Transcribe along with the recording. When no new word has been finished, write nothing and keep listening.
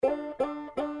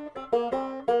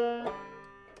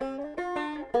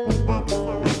Book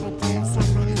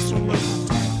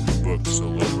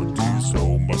celebrities,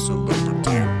 oh my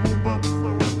celebrity.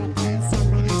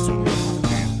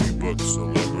 We book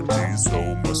celebrities,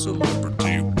 oh my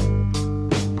celebrity.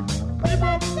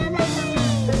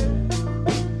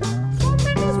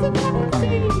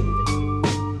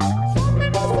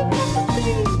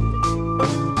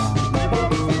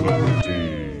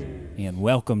 And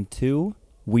welcome to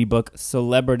We Book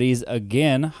Celebrities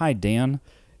again. Hi, Dan.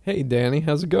 Hey, Danny.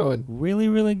 How's it going? Really,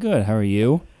 really good. How are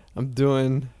you? I'm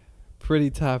doing pretty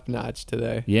top notch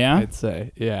today. Yeah? I'd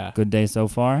say. Yeah. Good day so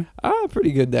far?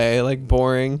 Pretty good day. Like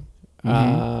boring.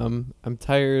 Mhm. I'm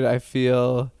tired. I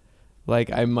feel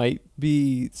like I might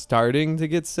be starting to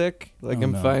get sick. Like Oh,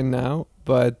 I'm no. fine now,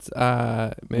 but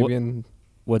maybe What- in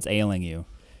What's ailing you?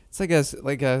 it's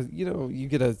like a you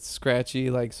get a scratchy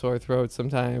like sore throat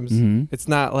sometimes. Mhm. It's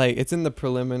not like it's in the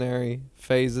preliminary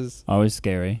phases. Always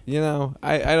scary.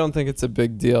 I don't think it's a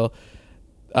big deal.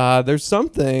 There's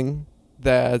something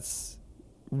that's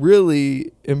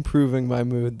really improving my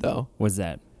mood, though. What's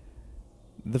that?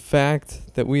 The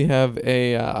fact that we have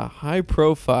a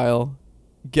high-profile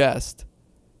guest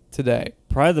today.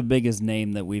 Probably the biggest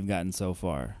name that we've gotten so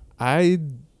far.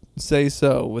 I'd say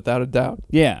so, without a doubt.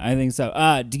 Yeah, I think so.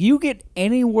 Do you get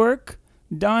any work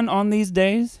done on these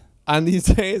days? On these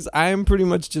days, I'm pretty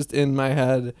much just in my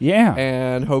head Yeah.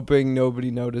 and hoping nobody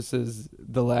notices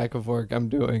the lack of work I'm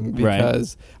doing Right.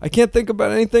 because I can't think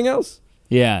about anything else.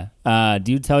 Yeah.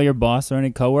 Do you tell your boss or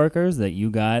any coworkers that you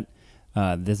got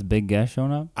this big guest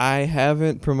showing up? I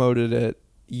haven't promoted it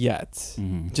yet.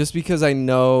 Mhm. Just because I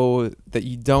know that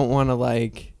you don't want to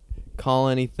like call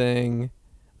anything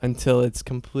until it's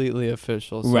completely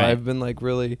official. So Right. I've been like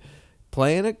really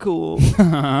playing it cool,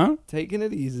 Uh-huh. taking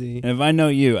it easy. And if I know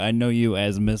you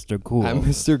as Mr. Cool. I'm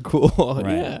Mr. Cool.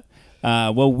 Right. Yeah.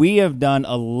 Well, we have done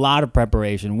a lot of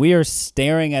preparation. We are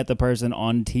staring at the person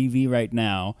on TV right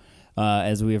now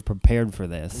as we have prepared for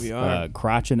this. We are.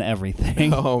 Crotch and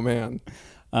everything. Oh man.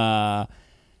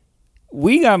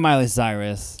 We got Miley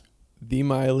Cyrus The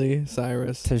Miley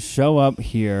Cyrus. to show up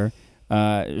here.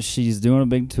 She's doing a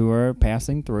big tour,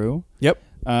 passing through. Yep.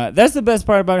 That's the best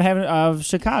part about having of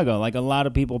Chicago. Like a lot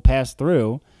of people pass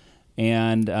through,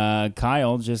 and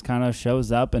Kyle just kind of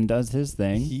shows up and does his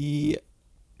thing. He,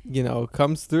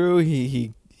 comes through.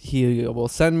 He will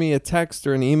send me a text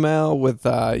or an email with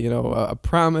a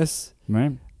promise,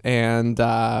 Right. and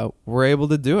we're able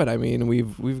to do it. I mean,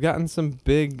 we've gotten some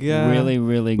big, Really,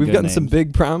 really we've good gotten some names.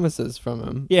 big promises from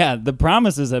him. Yeah, the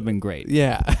promises have been great.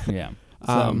 Yeah. Yeah.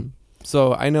 So,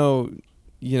 So I know,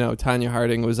 Tanya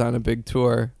Harding was on a big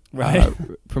tour, Right.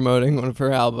 promoting one of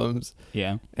her albums,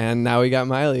 yeah. and now we got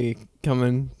Miley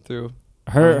coming through.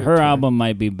 Her tour. album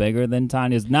might be bigger than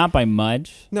Tanya's, not by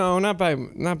much. No, not by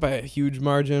a huge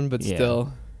margin, but Yeah.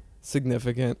 still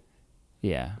significant.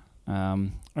 Yeah. All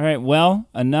right. Well,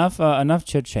 enough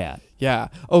chit chat. Yeah.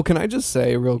 Oh, can I just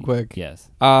say real quick? Yes.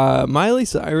 Miley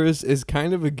Cyrus is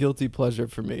kind of a guilty pleasure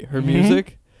for me. Her Mhm.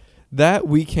 music, that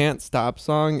 "We Can't Stop"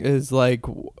 song is like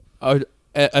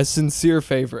a sincere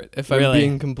favorite, if I'm Really?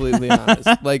 being completely honest.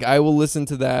 Like, I will listen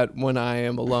to that when I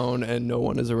am alone and no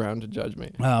one is around to judge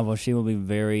me. Well, she will be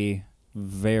very,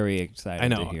 very excited I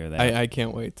know. to hear that. I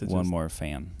can't wait to One just... more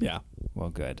fan. Yeah. Well,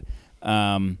 good.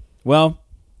 Well,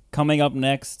 coming up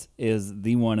next is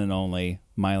the one and only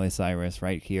Miley Cyrus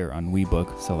right here on We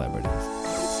Book Celebrities.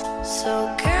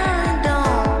 So girl,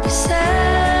 don't be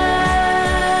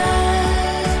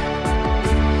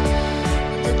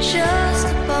sad. They're just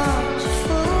a bunch of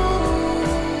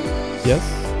fools. Yes?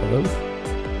 Hello?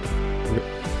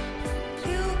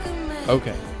 You can make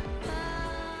Okay.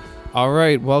 All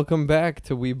right, welcome back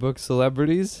to We Book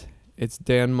Celebrities. It's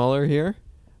Dan Muller here.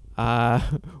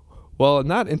 Well,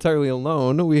 not entirely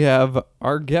alone. We have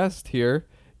our guest here.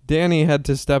 Danny had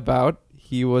to step out.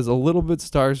 He was a little bit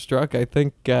starstruck. I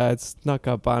think it snuck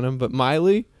up on him. But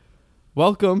Miley,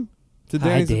 welcome to Hi,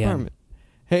 Danny's Dan. apartment.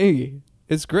 Hey,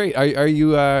 it's great. Are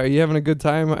you having a good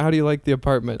time? How do you like the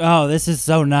apartment? Oh, this is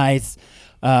so nice.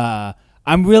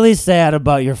 I'm really sad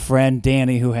about your friend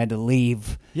Danny who had to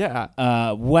leave. Yeah.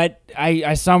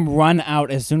 I saw him run out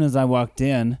as soon as I walked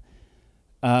in.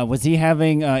 Was he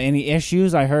having any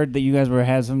issues? I heard that you guys were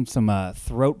having some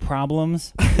throat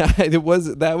problems.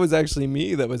 That was actually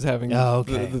me that was having Oh,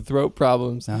 okay. the throat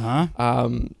problems. Uh-huh.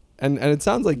 And it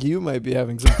sounds like you might be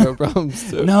having some throat problems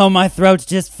too. No, my throat's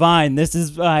just fine. This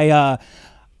is I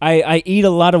eat a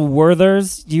lot of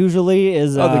Werther's usually.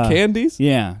 Is Oh, the candies?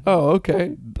 Yeah. Oh,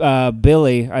 okay.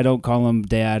 Billy, I don't call him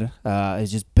Dad.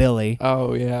 It's just Billy.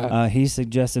 Oh, yeah. He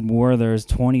suggested Werther's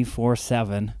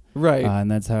 24/7. Right. and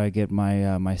that's how I get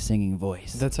my my singing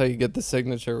voice. That's how you get the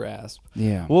signature rasp.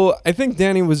 Yeah. Well, I think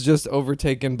Danny was just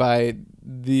overtaken by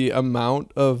the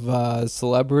amount of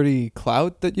celebrity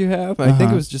clout that you have. I think it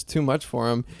Uh-huh. was just too much for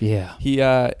him. Yeah. He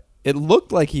it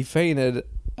looked like he fainted.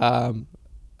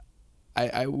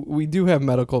 We do have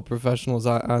medical professionals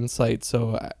on site,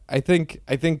 so I think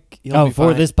he'll Oh, be for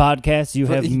fine. this podcast, you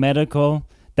For- have medical.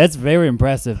 That's very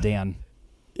impressive, Dan.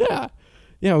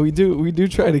 Yeah, we do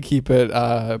try to keep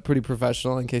it pretty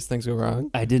professional in case things go wrong.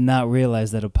 I did not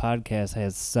realize that a podcast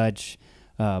has such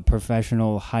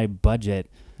professional, high budget.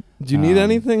 Do you need Um,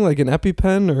 anything like an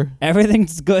EpiPen or?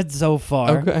 Everything's good so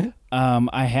far. Okay.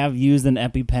 I have used an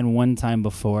EpiPen one time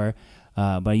before,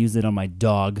 but I used it on my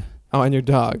dog. Oh, and your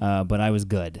dog. But I was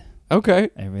good. Okay.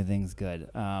 Everything's good.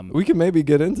 We can maybe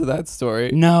get into that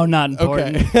story. No, not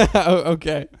important. Okay.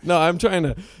 Okay. No, I'm trying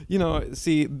to,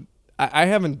 see, I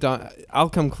haven't done, I'll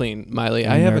come clean, Miley.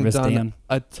 I I'm haven't nervous, done Dan.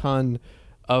 a ton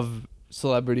of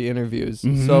celebrity interviews.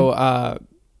 Mhm. So,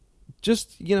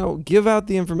 just, give out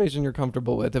the information you're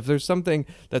comfortable with. If there's something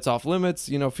that's off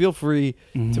limits, feel free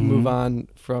to Mhm. move on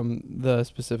from the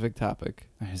specific topic.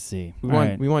 I see. We All want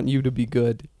right. we want you to be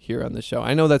good here on the show.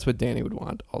 I know that's what Danny would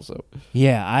want also.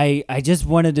 Yeah, I just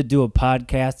wanted to do a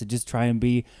podcast to just try and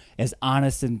be as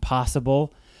honest as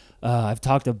possible. I've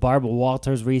talked to Barbara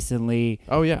Walters recently,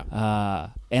 Oh yeah.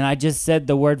 and I just said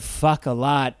the word fuck a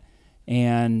lot,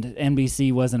 and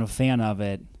NBC wasn't a fan of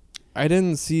it. I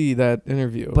didn't see that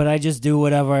interview. But I just do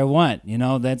whatever I want.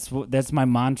 That's my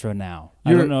mantra now.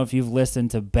 I You're- don't know if you've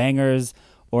listened to Bangers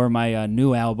or my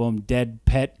new album, Dead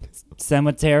Pet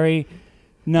Cemetery.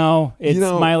 No, it's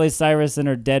Miley Cyrus and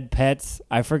her dead pets.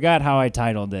 I forgot how I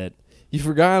titled it. You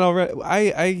forgot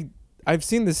already. I've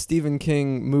seen the Stephen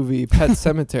King movie Pet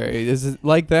Cemetery. Is it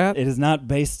like that? It is not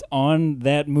based on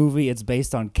that movie. It's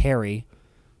based on Carrie.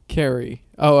 Carrie.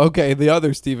 Oh, okay. The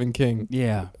other Stephen King.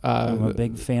 Yeah, I'm a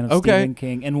big fan of okay. Stephen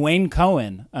King. And Wayne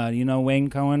Cohen. You know Wayne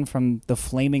Cohen from The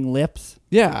Flaming Lips?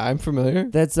 Yeah, I'm familiar.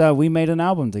 That's we made an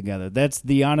album together. That's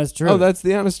the honest truth. Oh, that's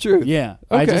the honest truth. Yeah.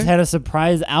 I Okay. just had a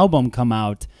surprise album come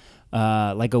out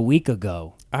like a week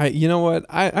ago. You know what?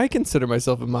 I consider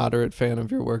myself a moderate fan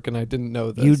of your work, and I didn't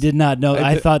know this. You did not know.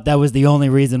 I thought that was the only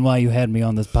reason why you had me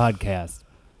on this podcast.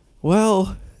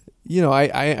 Well, I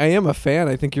am a fan.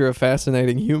 I think you're a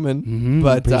fascinating human, Mm-hmm,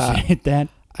 but appreciate that.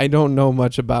 I don't know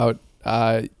much about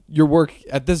your work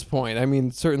at this point. I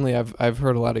mean, certainly I've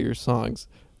heard a lot of your songs.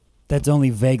 That's only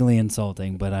vaguely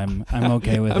insulting, but I'm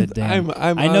okay with it, Dan.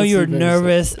 I'm I know you're honestly very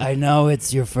nervous. I know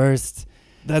it's your first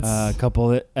That's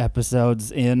couple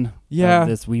episodes in Yeah. of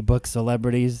this We Book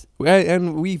Celebrities.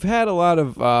 and we've had a lot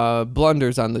of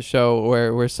blunders on the show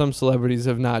where some celebrities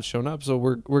have not shown up. So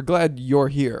we're glad you're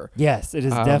here. Yes, it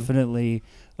is definitely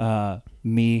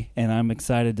me, and I'm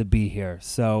excited to be here.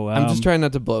 So I'm just trying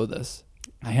not to blow this.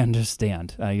 I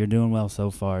understand. You're doing well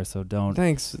so far, so don't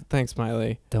Thanks,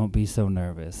 Miley. be so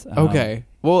nervous. Okay.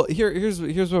 Well, here's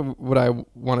what I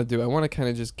want to do. I want to kind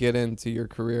of just get into your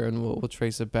career, and we'll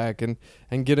trace it back and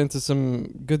get into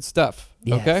some good stuff.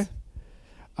 Yes. Okay.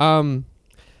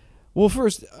 Well,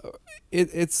 first,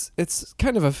 it's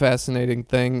kind of a fascinating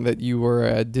thing that you were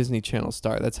a Disney Channel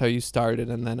star. That's how you started,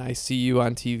 and then I see you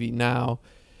on TV now,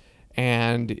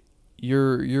 and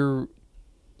you're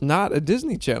not a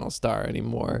Disney Channel star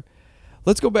anymore.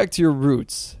 Let's go back to your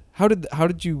roots. How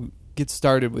did you get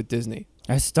started with Disney?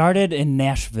 I started in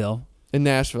Nashville. In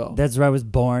Nashville. That's where I was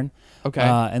born. Okay.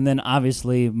 And then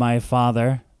obviously my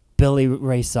father, Billy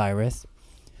Ray Cyrus,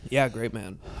 Yeah, great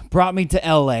man. brought me to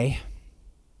L.A.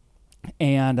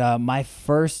 And my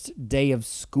first day of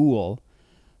school,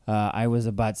 I was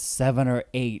about 7 or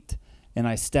 8, and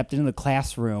I stepped into the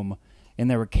classroom, and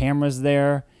there were cameras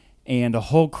there and a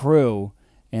whole crew,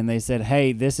 and they said,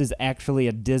 "Hey, this is actually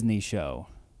a Disney show."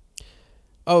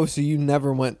 Oh, so you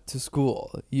never went to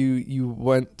school. You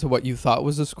went to what you thought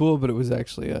was a school, but it was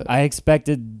actually a... I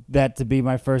expected that to be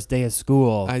my first day of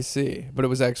school. I see. But it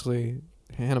was actually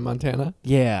Hannah Montana?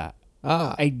 Yeah.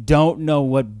 Ah. I don't know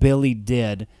what Billy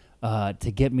did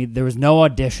to get me. There was no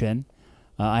audition.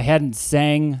 I hadn't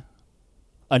sang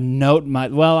a note.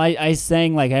 I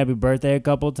sang like Happy Birthday a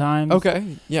couple times.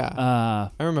 Okay, yeah.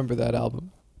 I remember that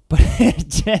album. But it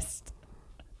just...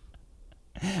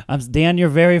 Dan, you're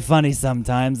very funny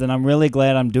sometimes, and I'm really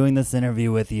glad I'm doing this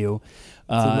interview with you.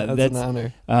 That's an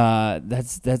honor.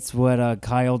 That's what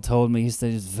Kyle told me. He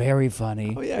said it's very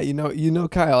funny. Oh, yeah, you know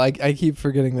Kyle. I keep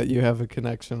forgetting that you have a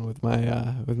connection with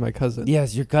my cousin.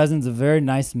 Yes, your cousin's a very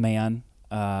nice man.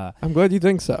 I'm glad you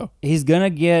think so. He's gonna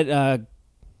get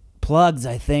plugs,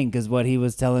 I think, is what he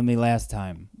was telling me last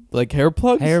time. Like hair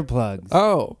plugs? Hair plugs.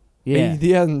 Oh. Yeah.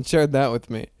 He hasn't shared that with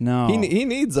me. No. He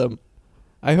needs them.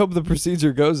 I hope the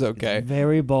procedure goes okay.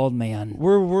 Very bold man.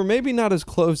 We're maybe not as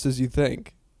close as you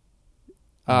think.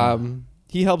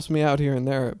 He helps me out here and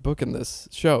there at booking this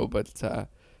show, but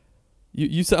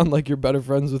you sound like you're better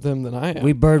friends with him than I am.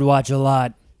 We birdwatch a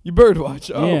lot. You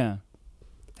birdwatch. Oh, Yeah.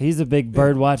 He's a big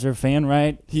birdwatcher fan,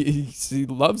 right? he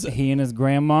loves it. He and his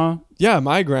grandma. Yeah,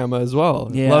 my grandma as well.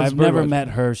 Yeah, loves I've never birdwatching. met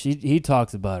her. He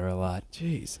talks about her a lot.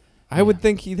 Jeez, I would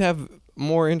think he'd have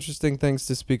more interesting things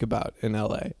to speak about in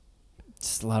L.A.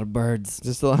 Just a lot of birds.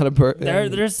 Just a lot of birds.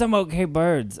 There's some okay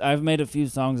birds. I've made a few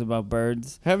songs about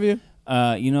birds. Have you?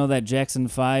 You know that Jackson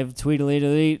 5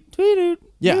 tweedledee tweet?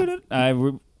 Yeah.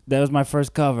 That was my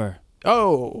first cover.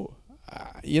 Oh,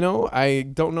 I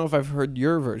don't know if I've heard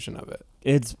your version of it.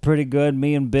 It's pretty good.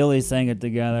 Me and Billy sang it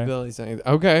together. Billy saying,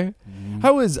 "Okay,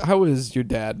 how is your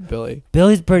dad, Billy?"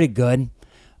 Billy's pretty good.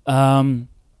 My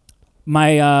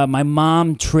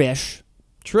mom Trish.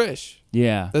 Trish.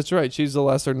 Yeah. That's right. She's a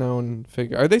lesser known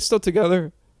figure. Are they still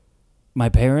together? My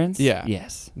parents? Yeah.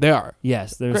 Yes. They are.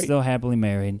 Yes, they're Great. still happily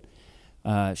married.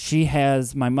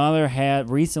 My mother had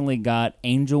recently got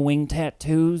angel wing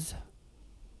tattoos.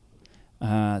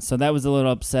 So that was a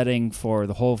little upsetting for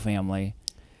the whole family.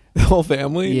 The whole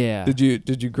family? Yeah. Did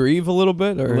you grieve a little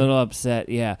bit or A little upset,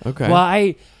 yeah. Okay.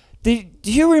 Well, do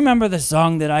you remember the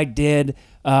song that I did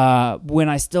when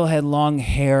I still had long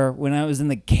hair, when I was in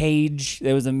the cage?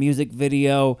 There was a music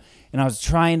video, and I was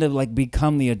trying to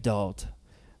become the adult.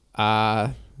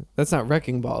 That's not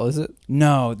Wrecking Ball, is it?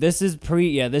 No, this is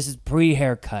pre-haircut. This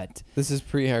is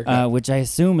pre-haircut. Which I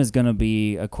assume is going to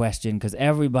be a question because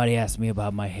everybody asks me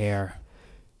about my hair.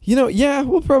 Yeah,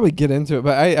 we'll probably get into it,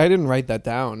 but I didn't write that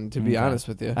down, to be Okay. honest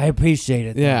with you. I appreciate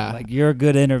it. though. Yeah. You're a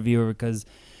good interviewer because,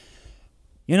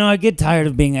 I get tired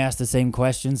of being asked the same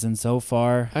questions, and so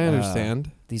far, I understand.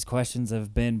 these questions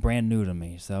have been brand new to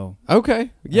me. So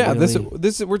Okay. Yeah, really-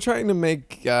 this we're trying to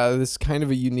make this kind of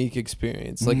a unique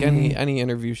experience. Like any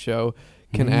interview show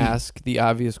can ask the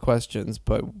obvious questions,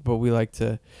 but we like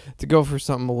to go for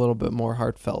something a little bit more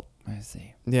heartfelt. I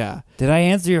see. Yeah. Did I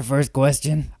answer your first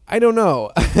question? I don't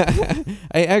know.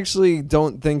 I actually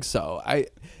don't think so.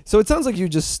 So it sounds like you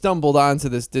just stumbled onto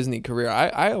this Disney career.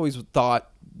 I always thought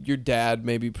your dad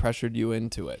maybe pressured you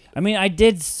into it. I mean, I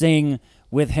did sing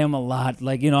with him a lot.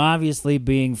 Obviously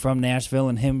being from Nashville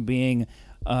and him being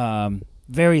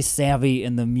very savvy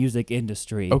in the music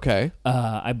industry. Okay.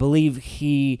 I believe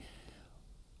he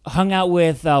hung out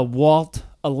with Walt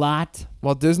a lot.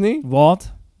 Walt Disney?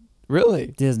 Walt Really?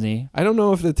 Disney. I don't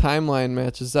know if the timeline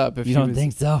matches up. If You he don't was-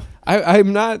 think so?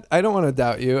 I'm not. I don't want to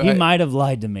doubt you. He might have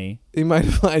lied to me. He might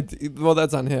have lied. Well,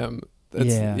 that's on him.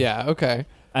 Yeah. Yeah. Okay.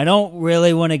 I don't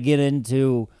really want to get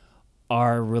into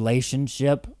our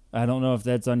relationship. I don't know if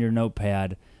that's on your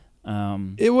notepad.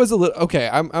 It was a little. Okay.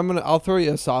 I'll throw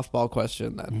you a softball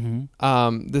question then.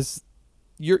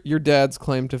 Your dad's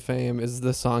claim to fame is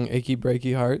the song "Achy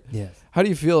Breaky Heart." Yes. How do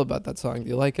you feel about that song? Do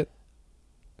you like it?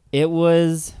 It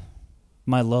was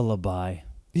my lullaby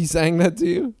He sang that to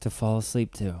you. to fall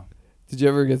asleep to. Did you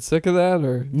ever get sick of that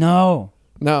or No,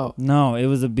 no? it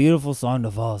was a beautiful song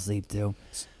to fall asleep to.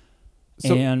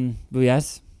 So And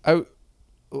yes, I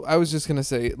was just gonna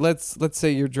say, let's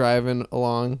say you're driving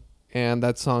along and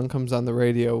that song comes on the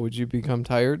radio. Would you become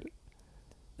tired?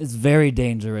 it's very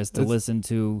dangerous to It's- listen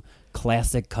to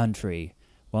classic country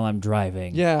while I'm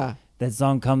driving. Yeah. That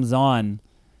song comes on.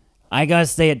 I gotta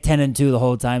stay at 10 and 2 the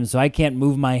whole time, so I can't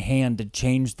move my hand to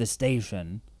change the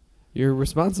station. You're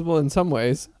responsible in some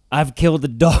ways. I've killed a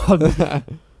dog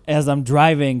as I'm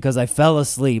driving because I fell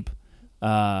asleep.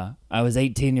 I was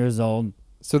 18 years old.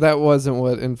 So that wasn't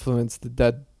what influenced the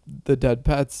dead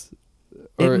pets.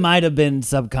 Or- It might have been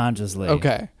subconsciously.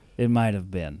 Okay. It might have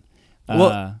been.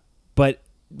 Well- But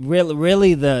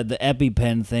really the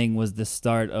EpiPen thing was the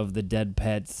start of the Dead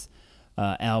Pets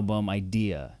album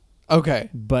idea. Okay.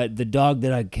 But the dog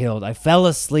that I killed, I fell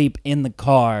asleep in the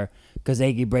car because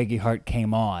Achy Breaky Heart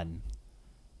came on,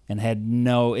 and had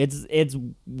it's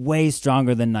way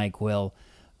stronger than NyQuil.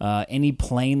 Any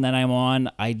plane that I'm on,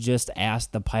 I just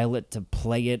ask the pilot to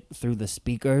play it through the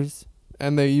speakers.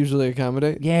 And they usually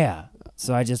accommodate? Yeah,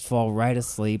 so I just fall right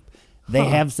asleep. They Huh.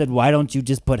 have said, "Why don't you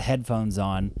just put headphones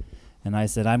on?" And I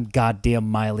said, "I'm goddamn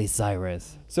Miley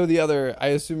Cyrus." So I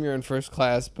assume you're in first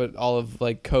class, but all of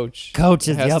Coach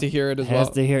Coaches has yep, to hear it as has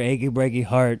well. to hear Achy Breaky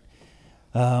Heart.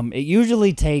 It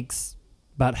usually takes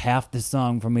about half the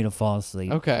song for me to fall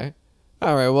asleep. Okay.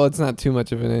 All right. Well, it's not too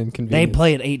much of an They inconvenience.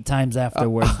 play it 8 times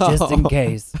afterwards, just in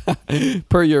case.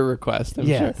 Per your request, I'm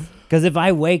Yes, sure. because if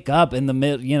I wake up in the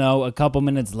middle, a couple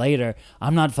minutes later,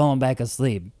 I'm not falling back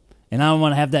asleep, and I don't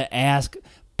want to have to ask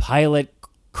Pilot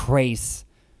Crace,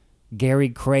 Gary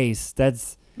Crace.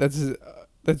 That's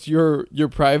That's your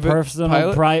private personal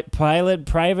pilot? private pilot.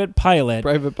 Private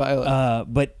pilot.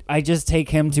 But I just take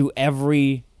him to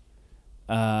every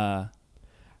I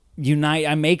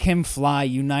make him fly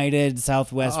United,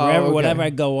 Southwest, wherever, okay. whatever I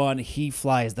go on, he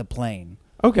flies the plane.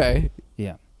 Okay.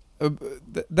 Yeah.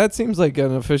 That seems like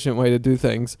an efficient way to do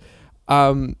things.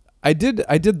 I did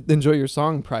enjoy your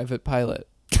song, Private Pilot.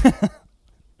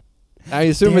 I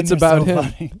assume Dan, it's you're about so him.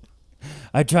 funny.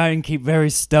 I try and keep very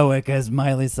stoic as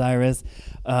Miley Cyrus,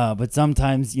 but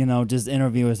sometimes, just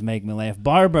interviewers make me laugh.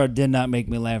 Barbara did not make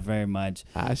me laugh very much.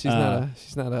 She's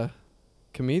not a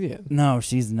comedian. No,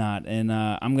 she's not. And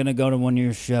I'm going to go to one of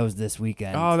your shows this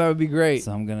weekend. Oh, that would be great.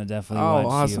 So I'm going to definitely Oh,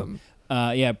 watch awesome.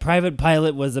 you. Private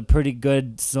Pilot was a pretty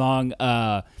good song.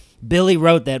 Billy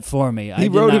wrote that for me. I He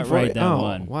did wrote not it for write you. that Oh,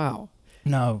 one. wow.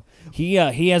 No, he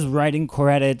has writing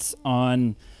credits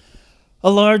on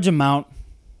a large amount.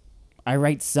 I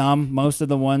write some. Most of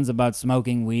the ones about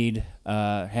smoking weed,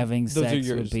 having Those are sex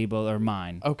yours. with people are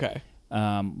mine. Okay.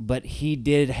 But he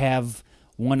did have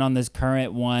one on this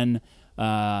current one,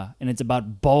 and it's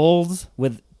about bowls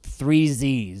with 3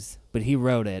 Z's. But he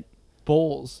wrote it.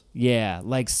 Bowls. Yeah,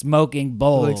 like smoking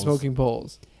bowls. Like smoking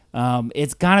bowls.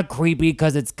 It's kind of creepy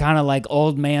because it's kind of like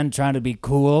old man trying to be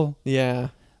cool. Yeah.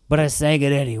 But I sang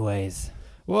it anyways.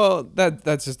 Well,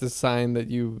 that's just a sign that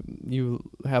you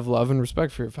have love and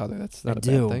respect for your father. That's not I a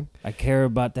do. bad thing. I care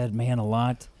about that man a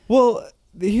lot. Well,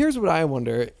 here's what I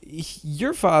wonder.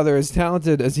 Your father, as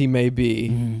talented as he may be,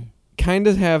 Mm-hmm. kind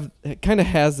of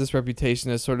has this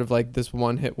reputation as sort of like this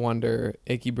one-hit wonder,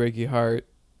 achy breaky heart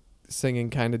singing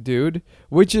kind of dude,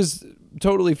 which is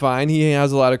totally fine. He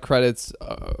has a lot of credits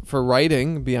for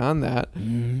writing beyond that.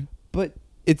 Mm-hmm. But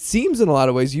it seems in a lot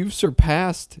of ways you've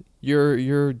surpassed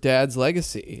your dad's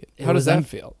legacy. How does that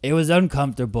feel? It was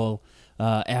uncomfortable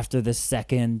after the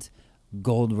second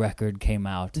gold record came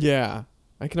out. Yeah,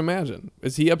 I can imagine.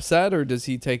 Is he upset or does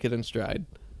he take it in stride?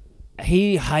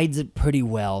 He hides it pretty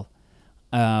well.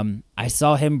 I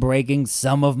saw him breaking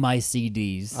some of my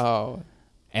CDs Oh,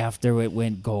 after it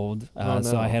went gold. Oh,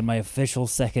 So no. I had my official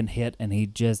second hit, and he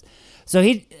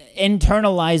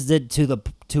internalized it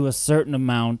to a certain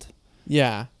amount.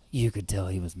 yeah. You could tell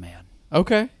he was mad.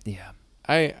 Okay. Yeah.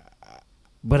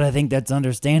 But I think that's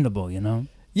understandable,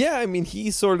 yeah, I mean,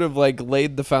 he sort of like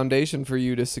laid the foundation for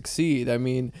you to succeed. I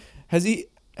mean,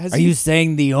 Are you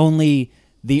saying the only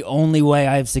way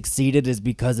I've succeeded is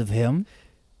because of him?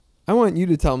 I want you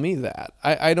to tell me that.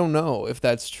 I don't know if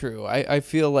that's true. I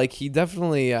feel like he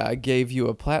definitely gave you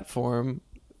a platform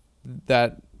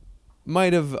that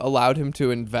might have allowed him to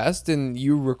invest in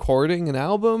you recording an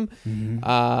album,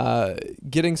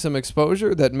 getting some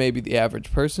exposure that maybe the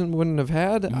average person wouldn't have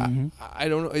had. I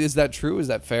don't know. Is that true? Is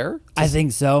that fair? I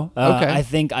think so. Okay. I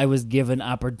think I was given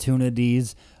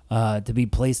opportunities to be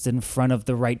placed in front of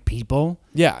the right people.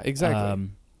 Yeah, exactly.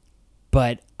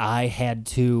 But I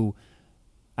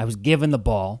was given the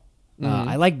ball.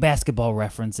 I like basketball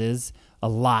references a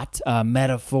lot.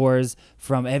 Metaphors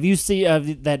from, have you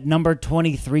seen that number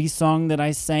 23 song that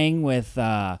I sang with?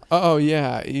 Oh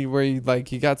yeah, where you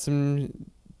got some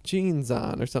jeans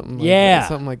on or something. Yeah.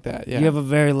 Something like that. Yeah, You have a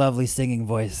very lovely singing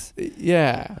voice.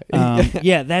 yeah.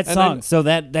 Yeah, that And song. So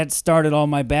that started all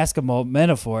my basketball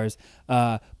metaphors.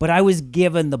 But I was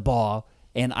given the ball,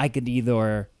 and I could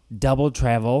either double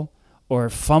travel or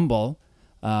fumble,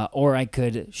 or I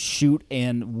could shoot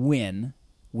and win,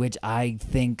 which I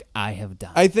think I have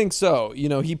done. I think so.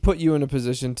 He put you in a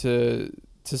position to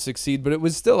succeed, but it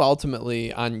was still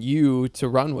ultimately on you to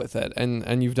run with it,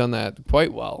 and you've done that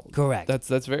quite well. Correct.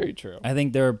 That's very true. I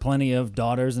think there are plenty of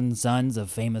daughters and sons of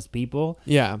famous people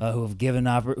Yeah. who have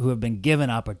been given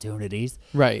opportunities,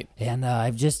 Right. and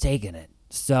I've just taken it.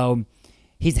 So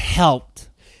he's helped.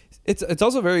 It's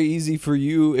also very easy for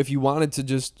you if you wanted to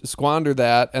just squander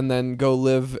that and then go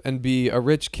live and be a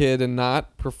rich kid and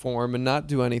not perform and not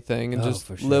do anything and just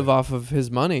for sure. live off of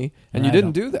his money. And And you I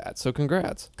didn't don't. do that. So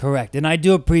congrats. Correct. And I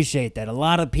do appreciate that. A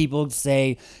lot of people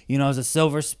say, as a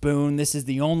silver spoon, this is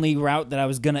the only route that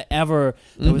was ever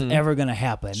going to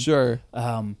happen. Sure.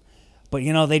 But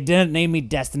they didn't name me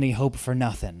Destiny Hope for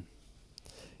nothing.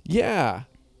 Yeah.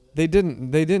 They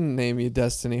didn't name you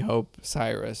Destiny Hope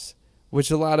Cyrus, which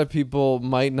a lot of people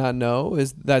might not know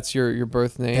that's your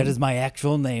birth name. That is my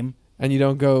actual name. And you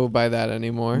don't go by that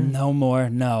anymore. No more.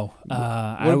 No.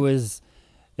 It was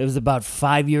about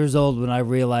 5 years old when I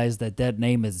realized that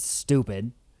name is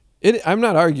stupid. I'm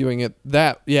not arguing it.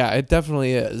 It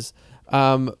definitely is.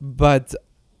 But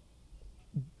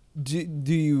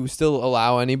do you still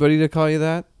allow anybody to call you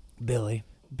that? Billy.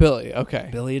 Billy, okay.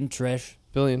 Billy and Trish.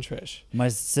 Billy and Trish. My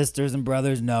sisters and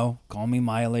brothers know. Call me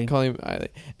Miley. Call him Miley.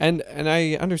 And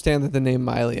I understand that the name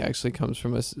Miley actually comes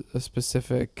from a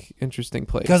specific interesting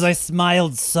place. Because I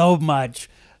smiled so much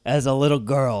as a little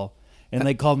girl, and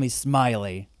they called me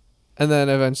Smiley. And then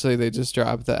eventually they just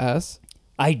dropped the S.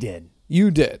 I did. You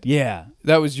did. Yeah.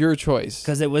 That was your choice.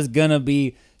 Because it was going to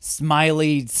be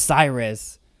Smiley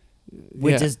Cyrus,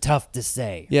 which Yeah. is tough to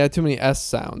say. Yeah, too many S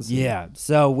sounds. Yeah.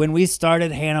 So when we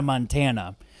started Hannah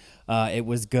Montana, it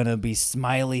was going to be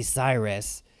Smiley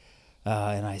Cyrus.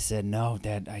 And I said, no,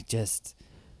 Dad,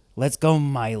 let's go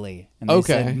Miley. And they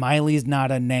Okay. said, Miley's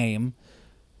not a name.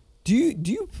 Do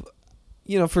you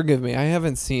forgive me, I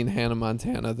haven't seen Hannah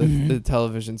Montana, the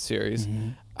television series.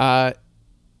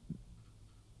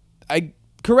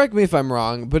 Correct me if I'm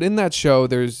wrong, but in that show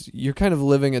you're kind of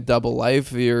living a double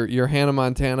life. You're Hannah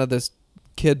Montana, this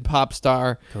kid pop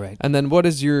star. Correct. And then what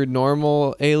is your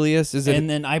normal alias? Is it And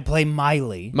then I play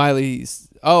Miley. Miley's?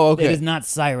 Oh, okay. It is not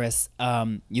Cyrus.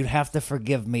 You'd have to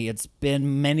forgive me. It's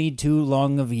been many too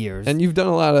long of years. And you've done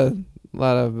a lot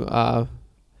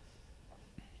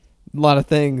of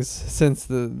things since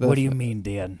the What do you mean,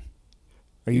 Dan?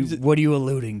 What are you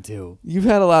alluding to? You've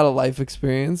had a lot of life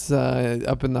experience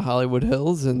up in the Hollywood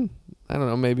Hills, and I don't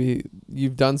know, maybe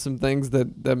you've done some things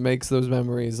that makes those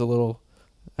memories a little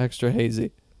extra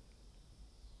hazy.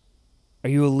 Are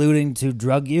you alluding to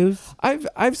drug use?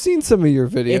 I've seen some of your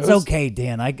videos. It's okay,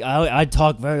 Dan. I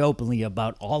talk very openly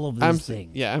about all of these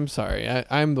things. Yeah, I'm sorry.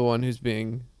 I'm the one who's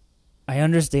being. I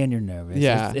understand you're nervous.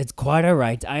 Yeah. It's quite all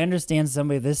right. I understand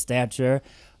somebody of this stature,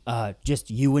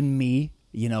 just you and me,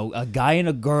 a guy and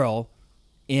a girl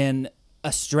in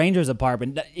a stranger's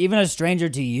apartment, even a stranger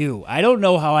to you. I don't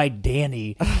know how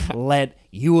Danny, let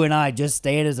you and I just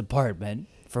stay at his apartment,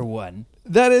 for one.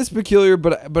 That is peculiar,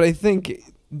 but I think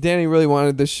Danny really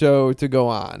wanted the show to go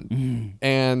on.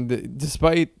 And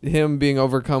despite him being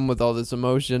overcome with all this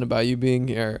emotion about you being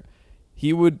here,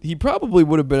 he probably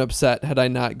would have been upset had I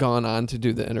not gone on to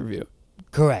do the interview.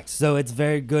 Correct. So it's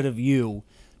very good of you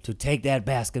to take that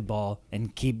basketball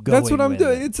and keep going. That's what I'm with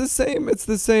doing. it. It's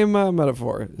the same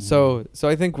metaphor. So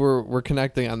I think we're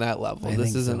connecting on that level. I This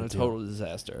think isn't so, a too. total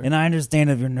disaster. And I understand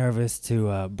if you're nervous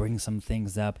to bring some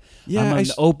things up. Yeah, I'm I an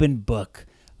sh- open book.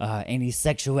 Any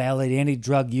sexuality, any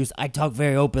drug use, I talk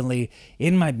very openly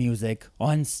in my music,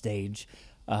 on stage.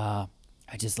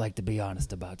 I just like to be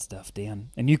honest about stuff, Dan.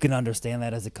 And you can understand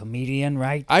that as a comedian,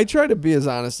 right? I try to be as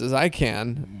honest as I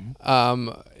can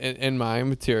in my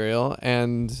material,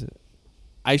 and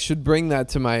I should bring that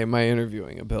to my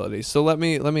interviewing ability. So let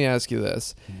me ask you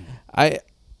this. I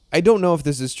don't know if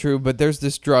this is true, but there's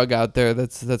this drug out there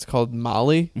that's called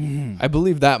Molly. I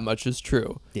believe that much is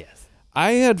true. Yes.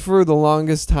 I had for the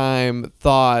longest time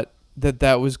thought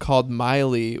that was called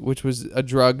Miley, which was a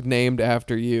drug named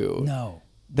after you. No.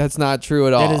 That's not true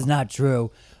at all. That is not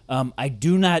true. I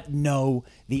do not know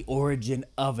the origin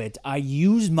of it. I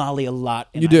use Molly a lot.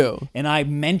 And You do. And I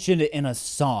mentioned it in a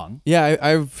song, Yeah,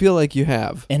 I feel like you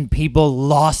have. and people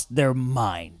lost their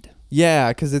mind. Yeah,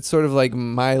 because it's sort of like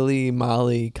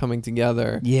Molly coming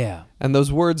together. Yeah. And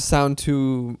those words sound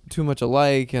too much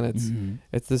alike, and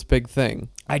it's this big thing.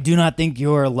 I do not think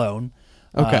you're alone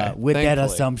Okay, with that thankfully.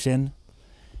 assumption.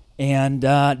 And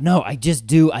no, I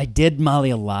did Molly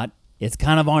a lot. It's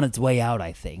kind of on its way out,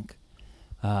 I think.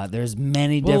 There's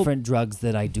many Well- different drugs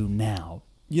that I do now.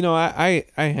 You know, I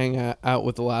hang out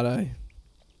with a lot of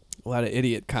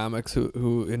idiot comics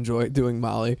who enjoy doing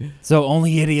Molly. So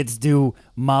only idiots do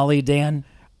Molly, Dan?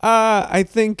 I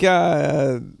think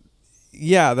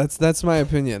yeah, that's my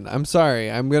opinion. I'm sorry.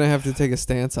 I'm going to have to take a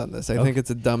stance on this. I think it's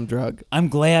a dumb drug. I'm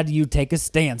glad you take a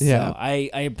stance. Yeah. though.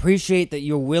 I appreciate that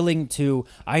you're willing to.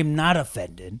 I'm not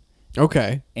offended.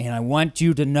 Okay. And I want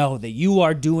you to know that you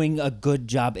are doing a good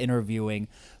job interviewing.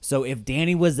 So if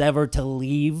Danny was ever to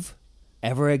leave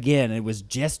ever again, it was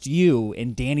just you,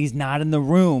 and Danny's not in the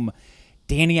room,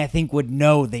 Danny, I think, would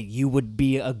know that you would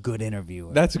be a good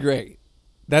interviewer. That's great.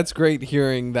 That's great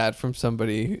hearing that from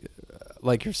somebody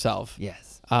like yourself.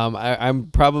 Yes. I'm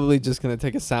probably just going to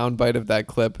take a sound bite of that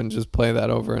clip and just play that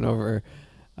over and over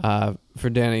for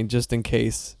Danny, just in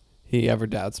case he ever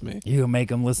doubts me. You make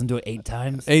him listen to it 8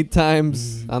 times? 8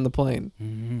 times on the plane.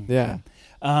 Yeah.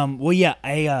 Well, yeah,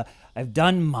 I've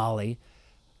done Molly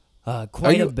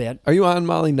quite a bit. Are you on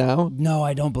Molly now? No,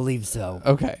 I don't believe so.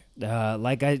 Okay.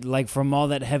 Like from all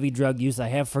that heavy drug use, I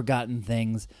have forgotten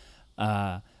things.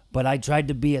 But I tried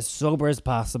to be as sober as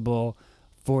possible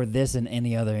for this and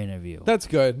any other interview. That's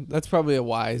good. That's probably a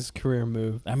wise career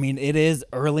move. I mean, it is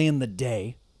early in the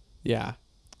day, Yeah.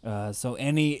 so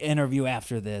any interview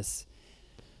after this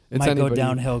It's might anybody. go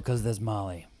downhill because there's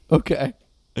Molly. Okay.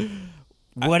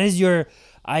 What is your?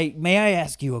 May I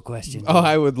ask you a question? Oh,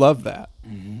 I would love that.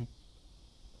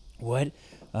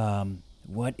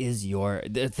 What is your?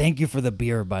 Thank you for the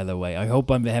beer, by the way. I hope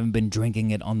I haven't been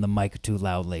drinking it on the mic too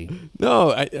loudly.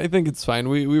 No, I think it's fine.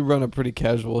 We run a pretty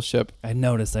casual ship. I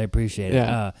noticed. I appreciate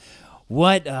Yeah. it.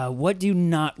 What do you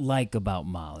not like about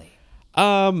Molly?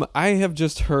 I have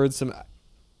just heard some.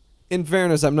 In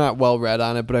fairness, I'm not well read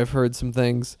on it, but I've heard some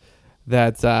things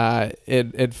that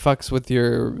it fucks with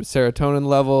your serotonin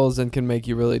levels and can make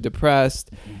you really depressed,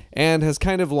 and has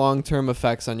kind of long-term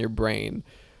effects on your brain.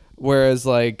 Whereas,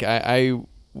 like, I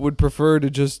would prefer to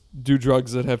just do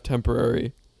drugs that have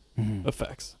temporary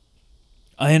effects.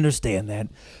 I understand that.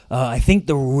 I think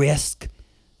the risk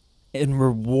and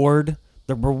reward,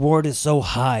 the reward is so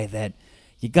high that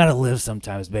you gotta live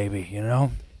sometimes, baby. You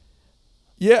know.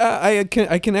 Yeah, I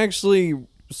can actually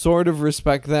sort of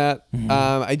respect that.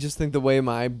 I just think the way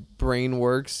my brain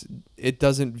works, it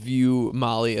doesn't view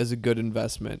Molly as a good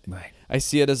investment. Right. I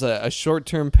see it as a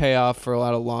short-term payoff for a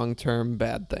lot of long-term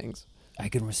bad things. I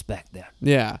can respect that.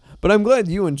 Yeah, but I'm glad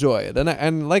you enjoy it,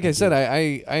 and like I said,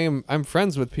 I'm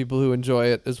friends with people who enjoy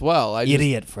it as well.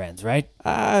 Idiot friends, right?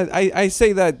 I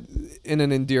say that in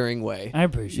an endearing way. I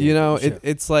appreciate You know, it. Sure.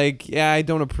 it's like, yeah, I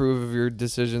don't approve of your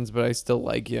decisions, but I still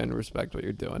like you and respect what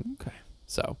you're doing. Okay,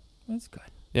 So that's good.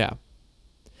 yeah.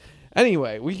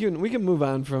 Anyway, we can move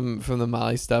on from the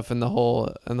Molly stuff and the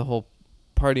whole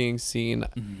partying scene,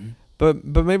 but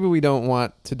maybe we don't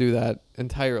want to do that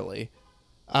entirely.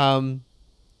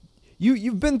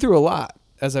 You've been through a lot,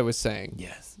 as I was saying.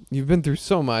 Yes. You've been through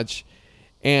so much,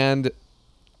 and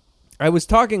I was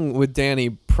talking with Danny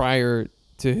prior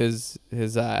to his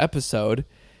episode,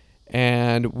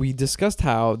 and we discussed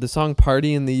how the song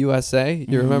 "Party in the USA."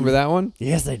 You remember that one?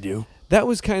 Yes, I do. That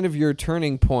was kind of your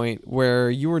turning point where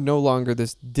you were no longer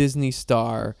this Disney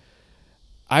star.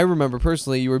 I remember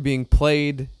personally you were being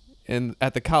played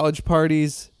at the college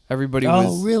parties. Everybody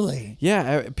was. Oh, really?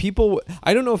 Yeah, people.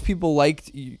 I don't know if people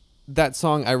liked that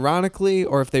song ironically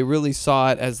or if they really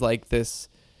saw it as like this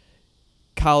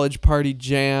college party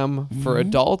jam for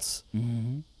adults.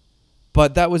 Mm-hmm.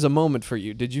 But that was a moment for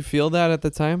you. Did you feel that at the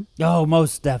time? Oh,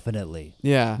 most definitely.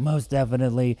 Yeah. Most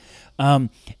definitely.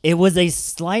 It was a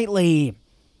slightly.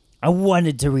 I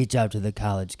wanted to reach out to the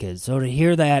college kids, so to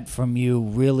hear that from you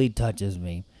really touches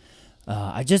me.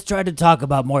 I just tried to talk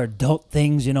about more adult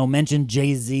things, mention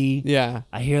Jay-Z. Yeah.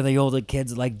 I hear the older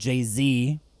kids like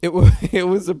Jay-Z. It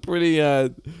was a pretty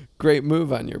great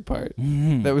move on your part.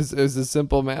 Mm-hmm. It was a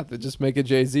simple math. Just make a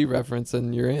Jay-Z reference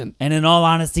and you're in. And in all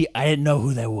honesty, I didn't know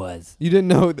who that was. You didn't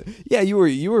know. Yeah,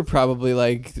 you were probably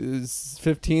like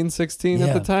 15, 16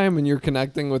 at the Yeah. time, and you're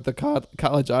connecting with the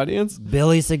college audience.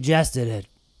 Billy suggested it.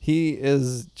 He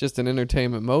is just an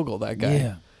entertainment mogul, that guy.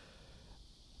 Yeah.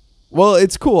 Well,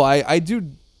 it's cool. I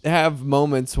do have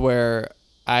moments where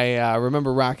I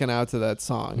remember rocking out to that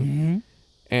song. Mm-hmm.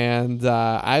 And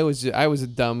I was a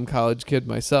dumb college kid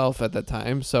myself at that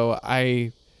time, so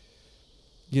I,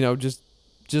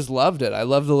 just loved it. I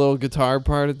loved the little guitar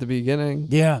part at the beginning.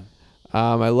 Yeah.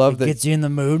 I love that. Gets you in the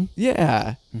mood.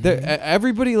 Yeah,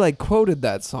 everybody like quoted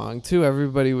that song too.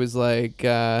 Everybody was like,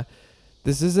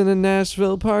 "This isn't a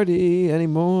Nashville party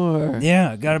anymore."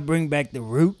 Yeah, got to bring back the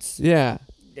roots. Yeah,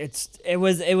 It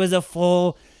was a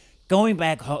full going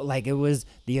back like it was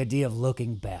the idea of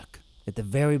looking back at the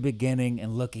very beginning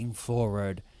and looking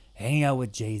forward, hanging out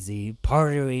with Jay-Z,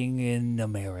 partying in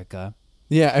America.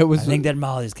 yeah. It was. I think that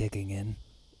Molly's kicking in.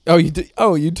 Oh, you did.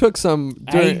 Oh, you took some.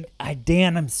 During,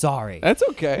 Dan, I'm sorry. that's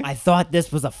okay. I thought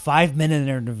this was a 5-minute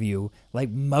interview,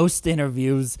 like most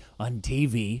interviews on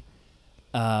TV.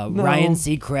 Ryan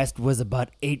Seacrest was about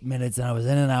 8 minutes, and I was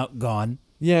in and out, gone.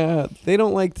 Yeah, they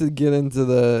don't like to get into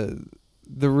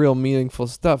the real meaningful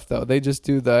stuff though. They just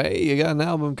do hey, you got an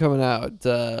album coming out,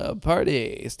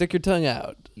 party, stick your tongue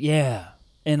out. Yeah,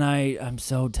 and I'm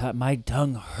so tired. My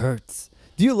tongue hurts.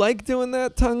 Do you like doing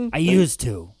that tongue? I used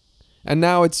to. And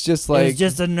now it's just It like was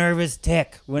just a nervous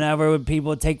tick. Whenever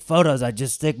people take photos, I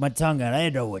just stick my tongue out. I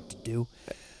didn't know what to do.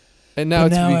 and now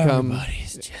But it's now become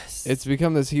everybody's just. it's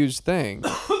become this huge thing.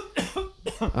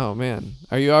 Oh man,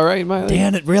 are you all right, Miley?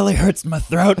 Dan, it really hurts my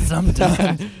throat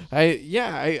sometimes.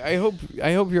 I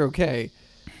hope you're okay.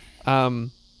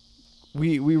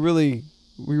 We really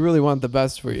want the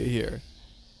best for you here.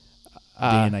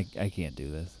 Dan, I can't do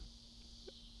this.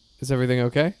 Is everything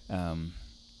okay?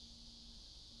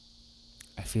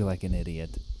 I feel like an idiot.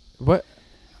 What?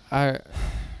 All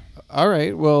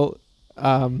right. Well,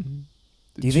 Do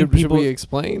you should, think people? should we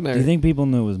explain? Or? Do you think people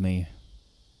knew it was me?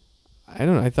 I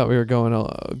don't know. I thought we were going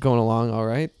along all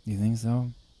right. Do you think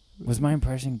so? Was my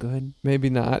impression good? Maybe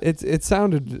not. It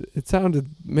sounded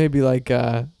maybe like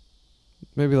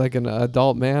Maybe like an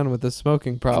adult man with a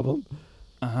smoking problem.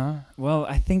 Well,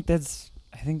 I think that's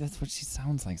what she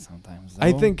sounds like sometimes.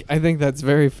 I though. think that's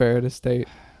very fair to state.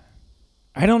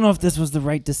 I don't know if this was the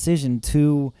right decision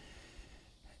to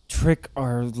trick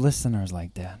our listeners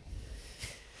like that.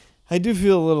 I do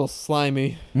feel a little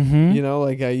slimy, Mm-hmm. you know,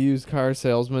 like a used car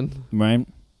salesman. Right.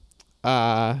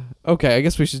 Okay, I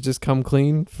guess we should just come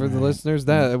clean for the Right. listeners.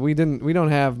 That we don't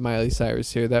have Miley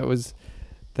Cyrus here. That was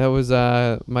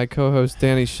my co-host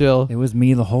Danny Schill It was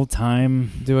me the whole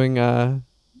time. doing a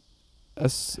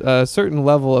certain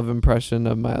level of impression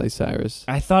of Miley Cyrus.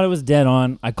 I thought it was dead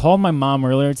on. I called my mom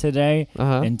earlier today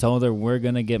Uh-huh. and told her we're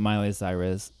going to get Miley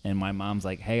Cyrus. And my mom's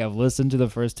like, hey, I've listened to the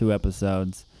first 2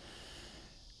 episodes.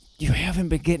 You haven't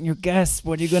been getting your guests.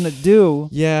 What are you going to do?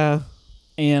 Yeah.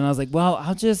 And I was like, well,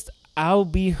 I'll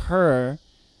be her.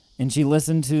 And she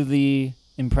listened to the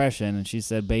impression and she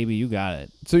said, baby, you got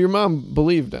it. So your mom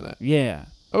believed in it. Yeah.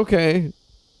 Okay.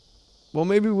 Well,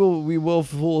 maybe we will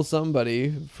fool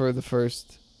somebody for the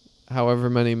first however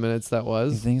many minutes that You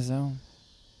was. think so?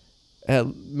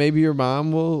 Maybe your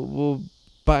mom will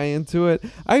buy into it.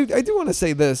 I do want to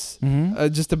say this Mm-hmm.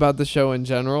 just about the show in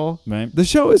general. Right. The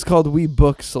show is called We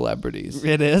Book Celebrities.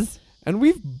 It is. And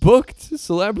we've booked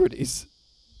celebrities.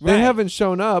 They Right. haven't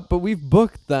shown up, but we've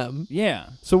booked them. Yeah.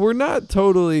 So we're not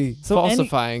totally So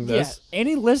falsifying this. Yeah,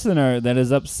 any listener that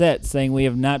is upset saying we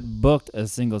have not booked a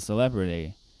single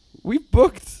celebrity. We've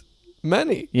booked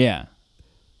many. Yeah.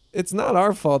 It's not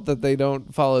our fault that they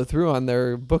don't follow through on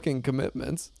their booking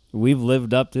commitments. We've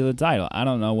lived up to the title. I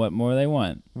don't know what more they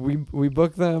want. We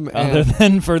book them Other and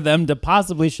than for them to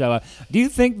possibly show up. Do you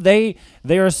think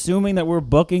they're assuming that we're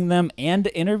booking them and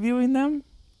interviewing them?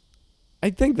 I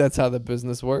think that's how the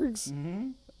business works.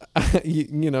 Mm-hmm.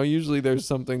 you know, usually there's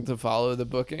something to follow the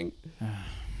booking.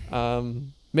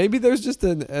 Maybe there's just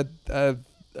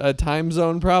a time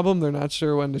zone problem. They're not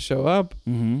sure when to show up,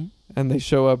 Mm-hmm. and they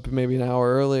show up maybe an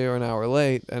hour early or an hour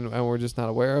late, and we're just not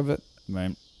aware of it.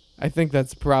 Right. I think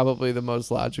that's probably the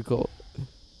most logical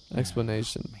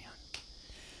explanation.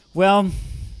 Well,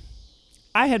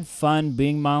 I had fun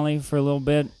being Molly for a little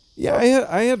bit. Yeah,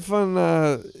 I had fun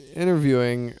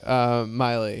interviewing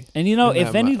Miley. And you know, in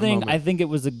if that anything, moment. I think it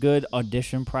was a good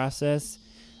audition process,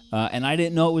 and I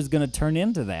didn't know it was going to turn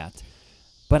into that.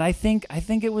 But I think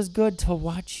it was good to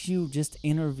watch you just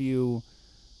interview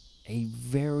a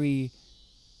very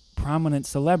prominent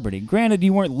celebrity. Granted,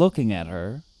 you weren't looking at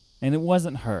her, and it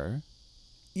wasn't her,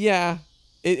 Yeah,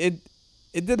 it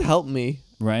did help me.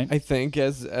 right? I think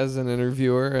as an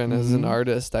interviewer and as an Mhm.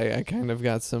 artist, I kind of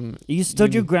got some. You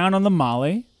stood your ground on the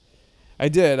Molly. I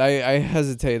did. I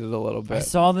hesitated a little I bit.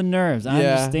 saw the nerves. I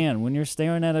Yeah. understand when you're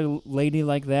staring at a lady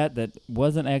like that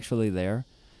wasn't actually there.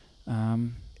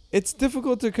 It's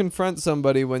difficult to confront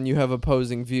somebody when you have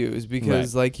opposing views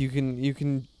because like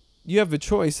you have a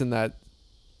choice in that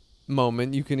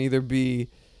moment. You can either be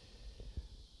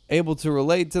able to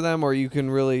relate to them or you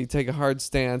can really take a hard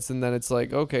stance, and then it's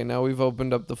like, okay, now we've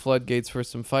opened up the floodgates for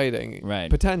some fighting. Right.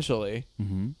 Potentially.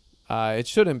 Mm-hmm. It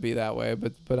shouldn't be that way,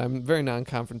 but I'm very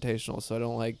non-confrontational, so I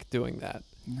don't like doing that.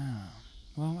 No.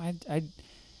 Well, I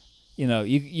you know,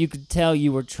 you could tell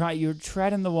you were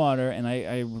treading the water, and I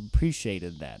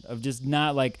appreciated that of just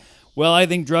not like, well, I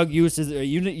think drug use is.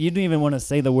 You didn't even want to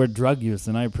say the word drug use,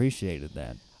 and I appreciated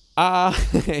that.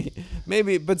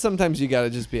 Maybe, but sometimes you got to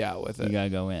just be out with You it. gotta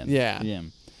go in. Yeah. Yeah.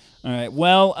 All right.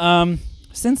 Well,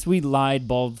 since we lied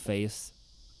bald face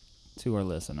to our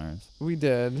listeners, We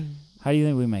did. how do you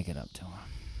think we make it up to them?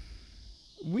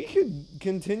 We could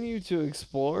continue to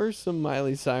explore some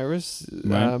Miley Cyrus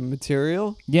Right.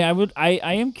 material. Yeah, I would. I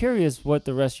am curious what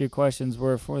the rest of your questions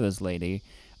were for this lady,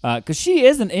 because she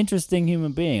is an interesting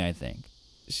human being. I think.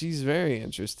 She's very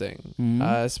interesting.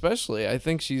 Mhm. Especially, I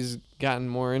think she's gotten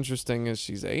more interesting as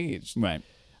she's aged. Right.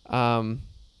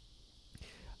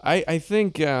 I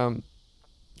think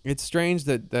it's strange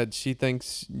that she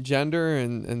thinks gender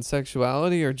and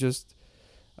sexuality are just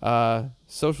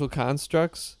social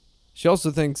constructs. She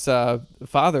also thinks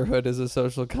fatherhood is a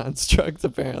social construct,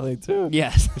 apparently, too.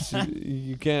 Yes.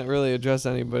 You can't really address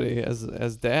anybody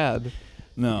as dad.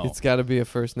 No. It's got to be a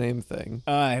first name thing.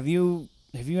 Have you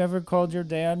ever called your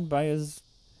dad by his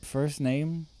first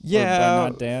name? Yeah. Or by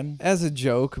not dad? As a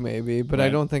joke, maybe, but I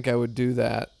Right. don't think I would do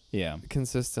that Yeah.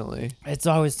 consistently. It's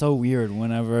always so weird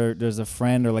whenever there's a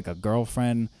friend or like a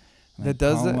girlfriend That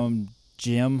does call it? him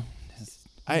Jim.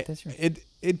 I That's your-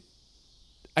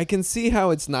 I can see how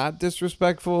it's not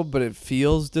disrespectful, but it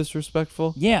feels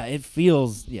disrespectful. Yeah, it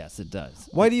feels. Yes, it does.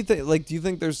 Why do you think? Like, do you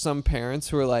think there's some parents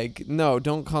who are like, no,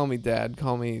 don't call me dad,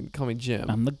 call me Jim?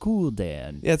 I'm the cool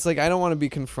dad. Yeah, it's like I don't want to be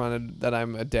confronted that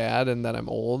I'm a dad and that I'm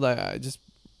old. I just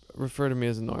refer to me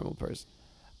as a normal person?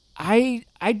 I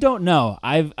don't know.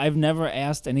 I've never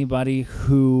asked anybody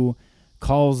who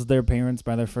calls their parents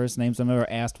by their first names. I've never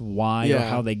asked why or Yeah.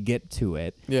 how they get to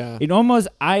it. Yeah.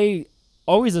 I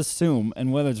always assume,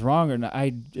 and whether it's wrong or not,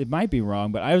 it might be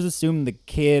wrong, but I always assume the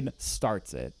kid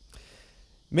starts it.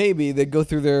 Maybe they go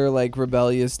through their like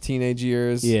rebellious teenage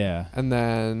years. Yeah. And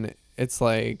then it's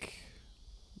like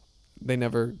they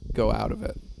never go out of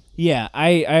it. Yeah,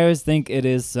 I always think it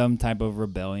is some type of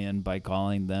rebellion by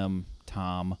calling them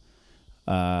Tom.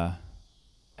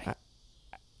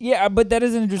 Yeah, but that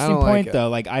is an interesting don't like point, it. though.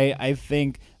 Like, I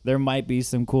think there might be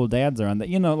some cool dads around that.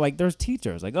 You know, like, there's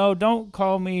teachers. Like, oh, don't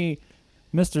call me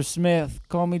Mr. Smith.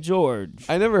 Call me George.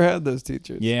 I never had those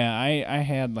teachers. Yeah, I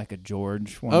had, like, a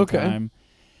George one Okay. time.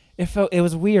 It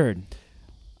was weird.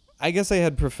 I guess I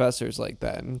had professors like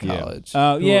that in Yeah. college.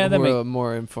 Oh, who- yeah, who that were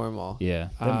more informal. Yeah,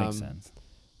 that makes Um, sense.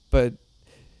 But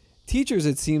teachers,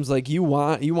 it seems like you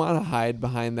want to hide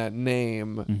behind that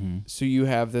name, Mm-hmm. so you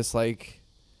have this like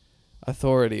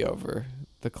authority over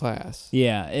the class.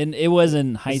 Yeah, and it was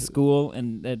in high Is it- school,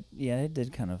 and it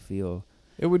did kind of feel...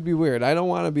 It would be weird. I don't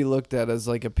want to be looked at as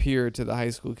like a peer to the high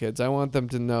school kids. I want them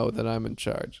to know that I'm in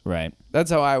charge. Right.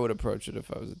 That's how I would approach it if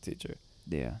I was a teacher.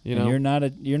 Yeah. You And know?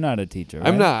 you're not a teacher, right?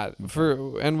 I'm not,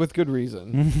 and with good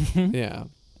reason. Yeah.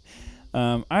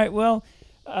 All right. Well,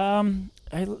 I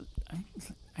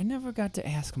never got to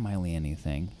ask Miley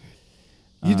anything.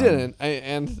 You didn't.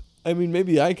 I mean,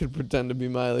 maybe I could pretend to be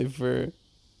Miley for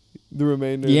the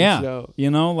remainder of Yeah. the show. You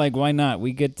know, like why not?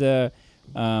 We get to.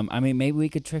 I mean, maybe we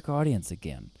could trick audience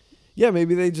again. Yeah,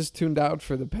 maybe they just tuned out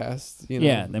for the past,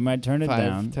 Yeah, they might turn it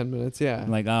 5-10 down. minutes. Yeah.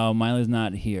 Like, oh, Miley's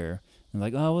not here. And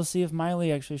like, oh, we'll see if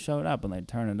Miley actually showed up, and they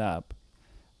turn it up.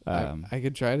 I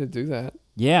could try to do that.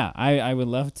 Yeah, I would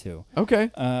love to. Okay.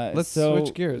 Let's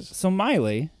switch gears. So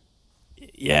Miley,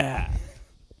 yeah,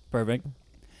 perfect.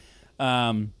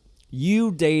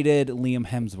 You dated Liam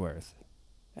Hemsworth.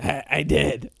 I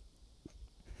did.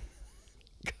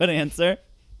 Good answer.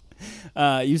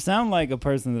 You sound like a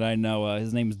person that I know.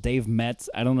 His name's Dave Metz.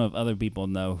 I don't know if other people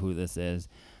know who this is.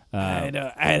 I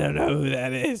don't know who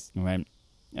that is. Right.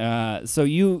 So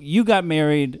you got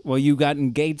married. Well, you got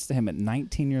engaged to him at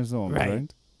 19 years old.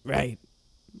 Right. Right.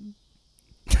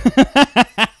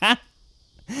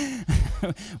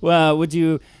 Well, would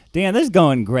you, Dan? This is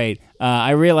going great.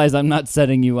 I realize I'm not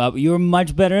setting you up. You're a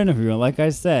much better interviewer, like I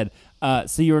said.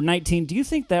 So you were 19. Do you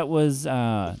think that was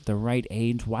the right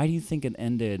age? Why do you think it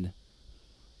ended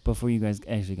before you guys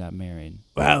actually got married?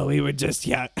 Well, we were just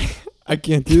young. I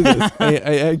can't do this. I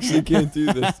actually can't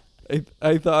do this.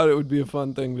 I thought it would be a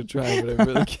fun thing to try, but I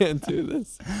really can't do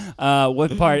this.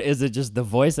 What part is it? Just the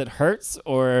voice that hurts,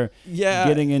 or Yeah.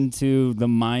 getting into the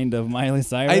mind of Miley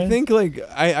Cyrus? I think like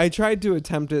I tried to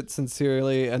attempt it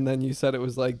sincerely, and then you said it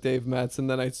was like Dave Metz, and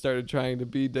then I started trying to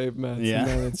be Dave Metz, Yeah. and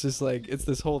then it's just like it's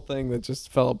this whole thing that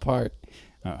just fell apart.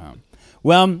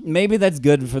 Well, maybe that's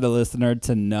good for the listener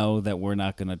to know that we're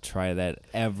not going to try that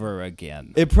ever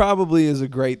again. It probably is a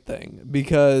great thing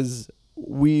because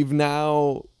we've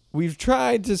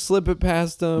tried to slip it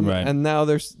past them, Right. and now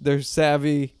they're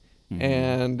savvy, Mhm.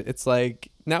 and it's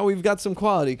like now we've got some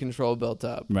quality control built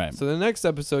up. Right. So the next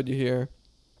episode you hear,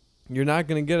 you're not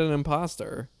going to get an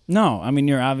imposter, No, I mean,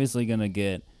 you're obviously going to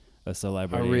get a a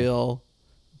celebrity. real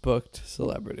booked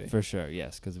celebrity. For sure,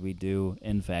 yes, because we do,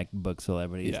 in fact, book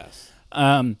celebrities. Yes.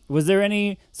 Was there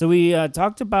any... So we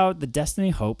talked about the Destiny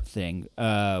Hope thing.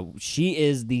 She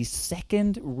is the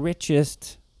second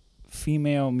richest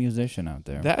female musician out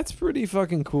there. That's pretty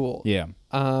fucking cool. Yeah.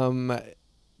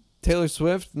 Taylor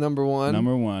Swift, number one.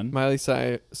 Number one. Miley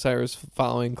Cyrus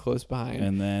following close behind.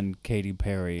 And then Katy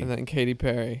Perry And then Katy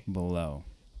Perry. below.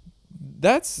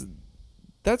 That's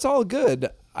all good.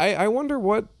 I wonder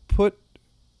what put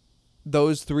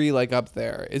those three like up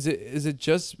there. Is it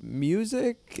just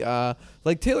music?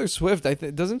 Like Taylor Swift,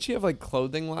 doesn't she have like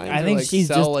clothing lines? I or, think like, she's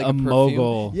sell, just like, a perfume?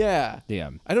 mogul. Yeah. Yeah.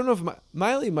 I don't know if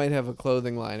Miley might have a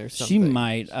clothing line or something. She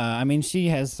might. I mean, she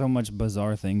has so much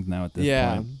bizarre things now at this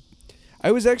point.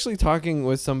 I was actually talking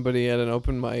with somebody at an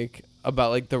open mic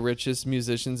about like the richest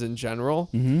musicians in general.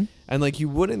 Mm-hmm. And like you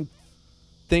wouldn't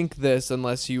think this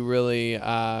unless you really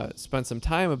spent some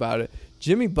time about it.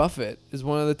 Jimmy Buffett is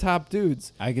one of the top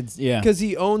dudes I could... Yeah. because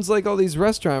he owns like all these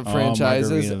restaurant Oh,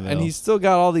 franchises, Margaritaville. and he's still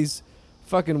got all these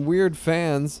fucking weird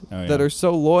fans Oh, yeah. that are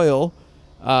so loyal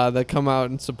that come out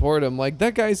and support him. Like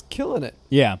that guy's killing it.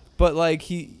 Yeah. But like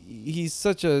he's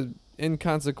such a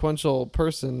inconsequential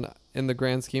person in the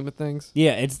grand scheme of things.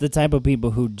 Yeah, it's the type of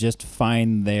people who just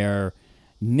find their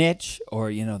niche,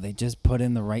 or they just put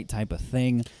in the right type of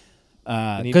thing.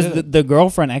 And he Because did it. the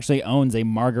girlfriend actually owns a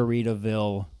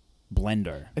Margaritaville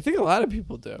blender. I think a lot of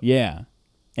people do. Yeah.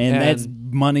 And that's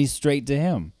And- money straight to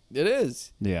him. It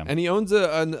is. Yeah. And he owns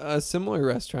a similar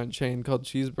restaurant chain called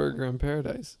Cheeseburger in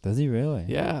Paradise. Does he really?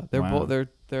 Yeah, they're Wow. both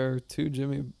they're two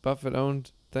Jimmy Buffett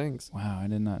owned things. Wow, I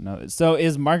did not know. So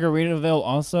is Margaritaville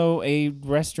also a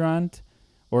restaurant,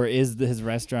 or is his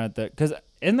restaurant that? Because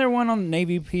isn't there one on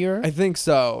Navy Pier? I think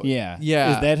so. yeah.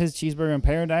 Yeah. Is that his Cheeseburger in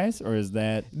Paradise, or is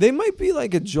that? They might be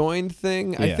like a joined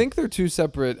thing. I Yeah. think they're two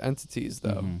separate entities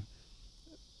though. Mhm.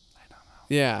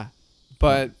 Yeah.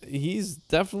 But he's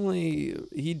definitely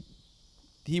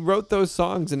he wrote those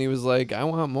songs and he was like, I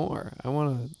want more. I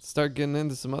want to start getting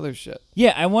into some other shit.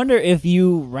 Yeah, I wonder if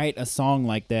you write a song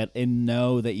like that and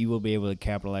know that you will be able to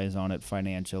capitalize on it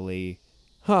financially.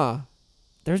 Huh.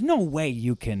 There's no way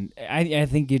you can. I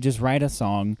think you just write a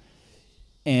song,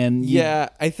 and Yeah,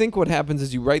 I think what happens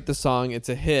is you write the song, it's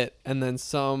a hit, and then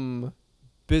some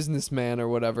businessman or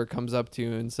whatever comes up to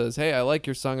you and says, hey, I like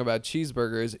your song about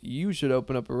cheeseburgers. You should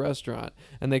open up a restaurant.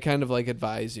 And they kind of like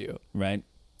advise you. right.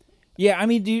 Yeah, I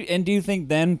mean, do you think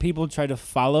then people try to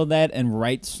follow that and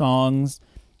write songs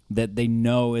that they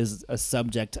know is a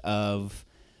subject of,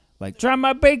 like, try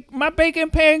my bacon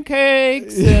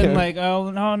pancakes, and like, oh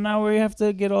no, now we have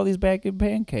to get all these bacon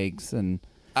pancakes, and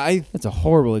that's a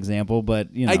horrible example,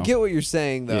 but you know, I get what you're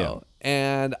saying, though.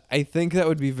 And I think that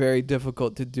would be very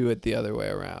difficult to do it the other way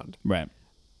around. right.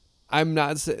 I'm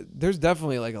not there's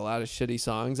definitely like a lot of shitty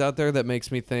songs out there that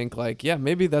makes me think like, yeah,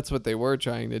 maybe that's what they were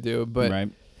trying to do, but right.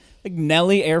 Like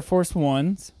Nelly Air Force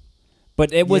Ones,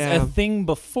 but it was Yeah. a thing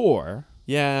before.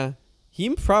 yeah, he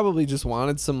probably just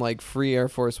wanted some like free Air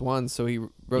Force Ones, so he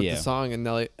wrote Yeah. the song,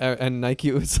 and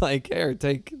Nike was like, "Here,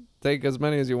 take as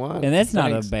many as you want." And that's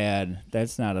Thanks.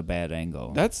 not a bad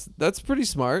angle. That's pretty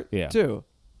smart Yeah. too.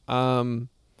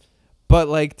 But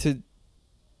like to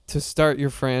start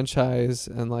your franchise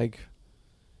and like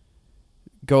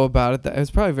go about it, that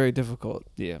it's probably very difficult.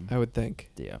 yeah. I would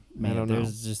think. Yeah. Man, don't know.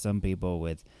 there's just some people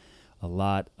with a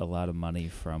lot of money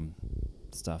from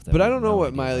stuff that But we I have don't know no what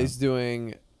idea Miley's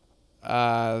doing.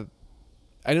 I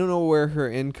don't know where her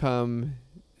income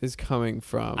is coming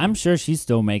from. I'm sure she's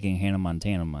still making Hannah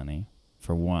Montana money,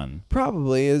 for one.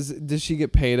 Probably is. Does she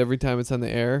get paid every time it's on the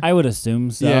air? I would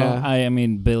assume so. Yeah. I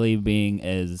mean, Billy being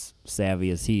as savvy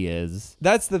as he is.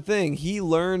 That's the thing. He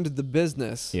learned the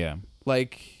business Yeah.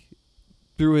 like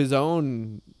through his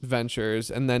own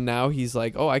ventures, and then now he's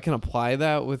like, oh, I can apply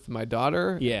that with my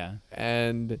daughter. Yeah.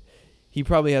 And he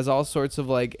probably has all sorts of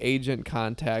like agent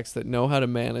contacts that know how to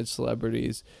manage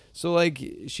celebrities. So like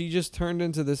she just turned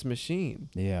into this machine.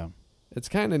 Yeah. It's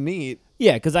kind of neat.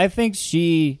 Yeah, because I think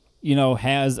she,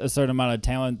 has a certain amount of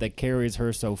talent that carries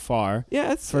her so far.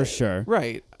 Yeah, it's For sure.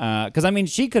 Right. Because, I mean,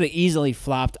 she could have easily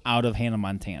flopped out of Hannah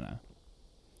Montana.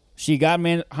 She got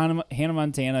Hannah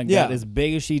Montana, got Yeah. as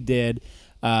big as she did.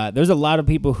 There's a lot of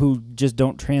people who just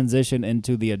don't transition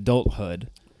into the adulthood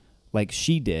like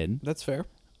she did. That's fair.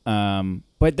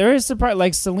 But there is surprise,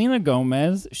 like Selena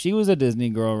Gomez, she was a Disney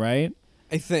girl, right?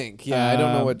 I think. Yeah, I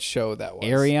don't know Um, what show that was.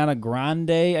 Ariana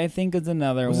Grande, I think, is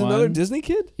another was one. another Disney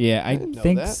kid? Yeah, I didn't know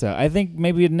think that. so. I think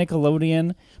maybe a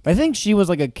Nickelodeon. But I think she was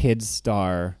like a kid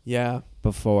star Yeah.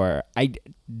 before. I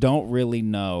don't really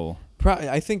know. Probably.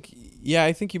 I think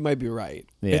you might be right.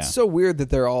 Yeah. It's so weird that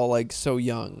they're all like so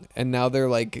young and now they're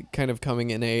like kind of coming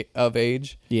in of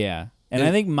age. Yeah. And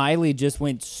I think Miley just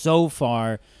went so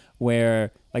far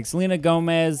where, like, Selena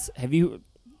Gomez, have you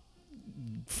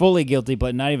fully guilty,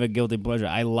 but not even guilty pleasure.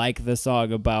 I like the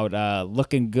song about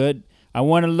looking good. I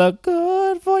want to look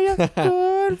good for you,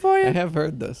 good for I you. have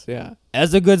heard this. Yeah.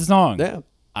 That's a good song. Yeah.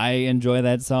 I enjoy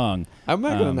that song. I'm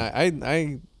not gonna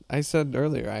deny. I said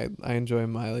earlier I enjoy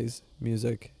Miley's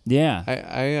music.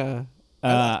 Yeah.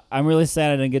 I'm really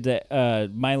sad I didn't get to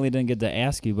Miley didn't get to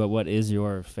ask you, but what is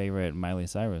your favorite Miley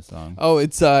Cyrus song? Oh,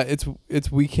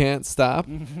 it's We Can't Stop.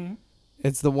 Mm-hmm.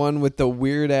 It's the one with the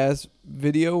weird ass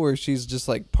video where she's just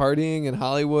like partying in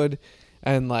Hollywood,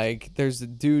 and like there's a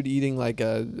dude eating like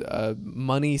a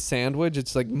money sandwich.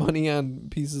 It's like money on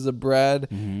pieces of bread,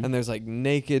 Mhm. and there's like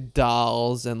naked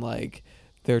dolls, and like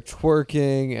they're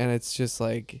twerking, and it's just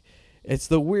like it's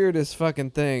the weirdest fucking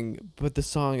thing. But the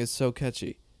song is so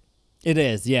catchy. It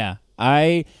is, yeah.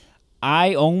 I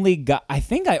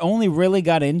think I only really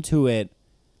got into it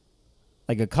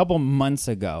like a couple months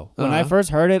ago. When I Uh-huh. first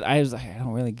heard it, I was like, I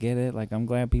don't really get it. Like, I'm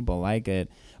glad people like it.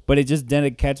 But it just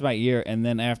didn't catch my ear. And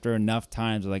then after enough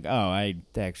times, like, oh, I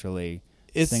actually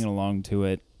singing along to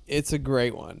it. It's a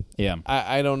great one. Yeah.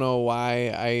 I don't know why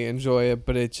I enjoy it,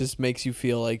 but it just makes you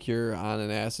feel like you're on an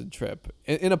acid trip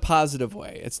in a positive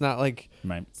way. It's not like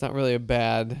Right. it's not really a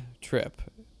bad trip.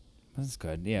 That's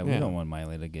good. Yeah, we Yeah. don't want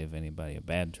Miley to give anybody a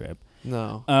bad trip.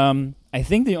 No. I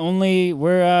think the only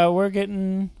we're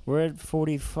at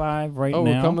 45 right Oh,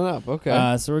 now. we're coming up.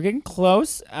 Okay. So we're getting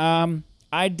close.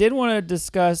 I did want to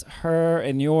discuss her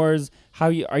and yours.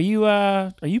 Are you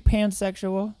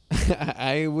pansexual?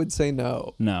 I would say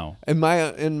no. No. In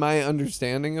my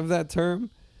understanding of that term,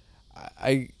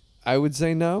 I would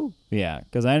say no. Yeah,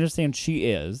 because I understand she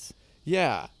is.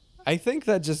 Yeah. I think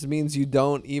that just means you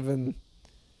don't even.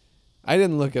 I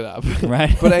didn't look it up.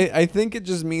 Right. But I think it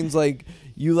just means like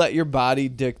you let your body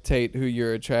dictate who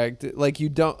you're attracted. Like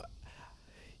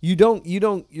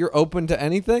you're open to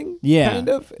anything. Yeah. Kind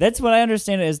of. That's what I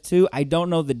understand it as too. I don't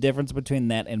know the difference between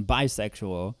that and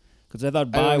bisexual because I thought I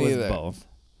bi don't was either. both.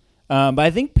 But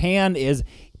I think pan is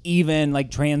even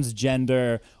like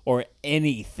transgender or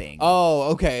anything.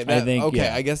 Oh, okay.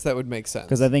 Yeah. I guess that would make sense.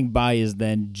 Because I think bi is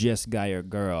then just guy or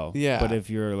girl. Yeah. But if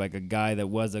you're like a guy that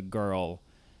was a girl,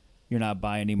 you're not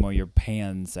bi anymore. You're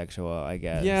pansexual, I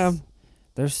guess. Yeah.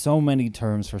 There's so many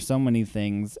terms for so many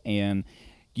things, and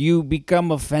you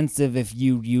become offensive if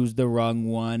you use the wrong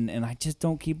one, and I just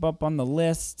don't keep up on the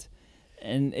list,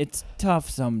 and it's tough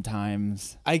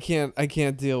sometimes. I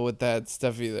can't deal with that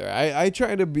stuff either. I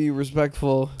try to be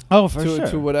respectful Oh, for sure.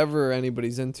 to whatever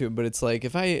anybody's into, but it's like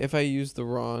if I use the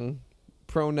wrong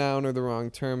pronoun or the wrong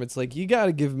term, it's like you got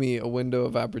to give me a window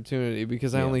of opportunity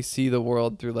because I Yeah. only see the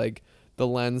world through like the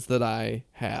lens that I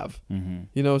have. Mm-hmm.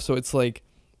 You know, so it's like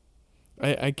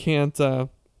I can't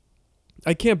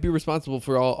be responsible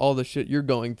for all the shit you're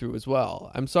going through as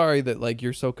well. I'm sorry that like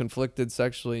you're so conflicted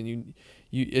sexually and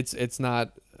you it's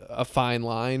not a fine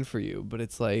line for you, but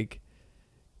it's like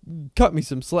cut me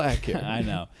some slack here. I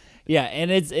know. Yeah,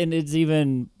 and it's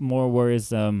even more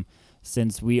worrisome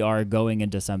since we are going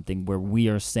into something where we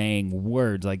are saying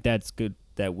words like that's good.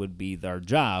 That would be our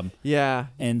job. Yeah.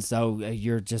 And so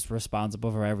you're just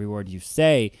responsible for every word you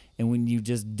say. And when you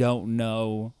just don't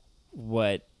know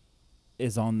what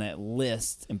is on that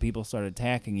list and people start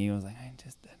attacking you, I was like, I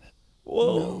just didn't.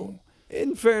 Well,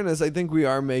 in fairness, I think we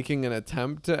are making an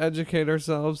attempt to educate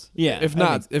ourselves. Yeah, If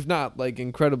I not like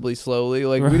incredibly slowly.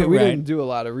 Like we Right. didn't do a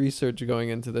lot of research going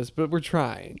into this, but we're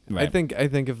trying. Right. I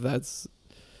think if that's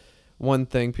one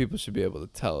thing people should be able to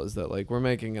tell is that like we're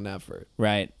making an effort.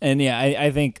 Right. And yeah,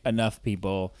 I think enough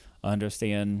people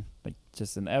understand like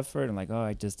just an effort and like, oh,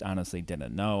 I just honestly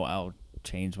didn't know. I'll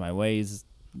change my ways,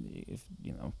 if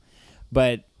you know.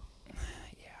 But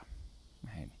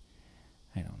yeah,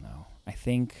 I don't know. I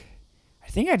think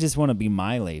I just want to be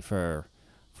Miley for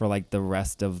like the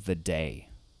rest of the day.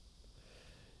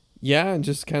 Yeah, and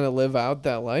just kind of live out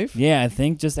that life. Yeah, I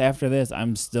think just after this,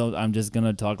 I'm just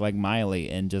gonna talk like Miley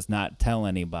and just not tell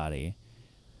anybody,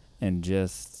 and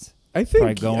just. I Probably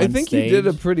think go I on think you did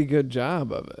a stage. pretty good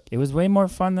job of it. It was way more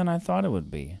fun than I thought it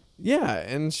would be. Yeah,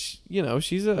 and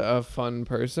she's a fun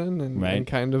person and Right.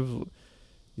 kind of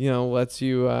lets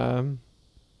you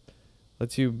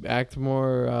act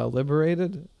more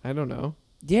liberated. I don't know.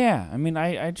 Yeah, I mean,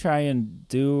 I try and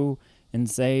do and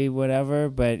say whatever,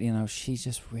 but she's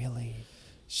just really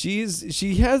She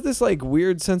has this like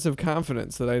weird sense of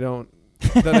confidence that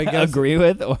I guess agree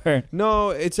with, or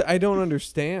No, I don't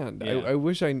understand. Yeah. I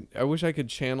wish I could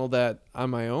channel that on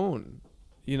my own,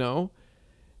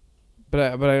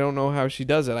 But I don't know how she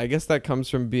does it. I guess that comes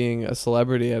from being a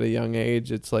celebrity at a young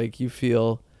age. It's like you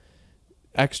feel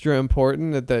extra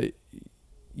important that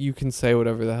you can say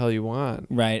whatever the hell you want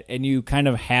right, and you kind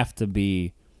of have to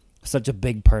be such a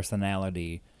big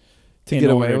personality to in get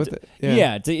away order with to- it.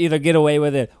 Yeah, to either get away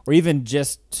with it or even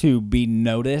just to be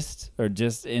noticed, or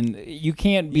just you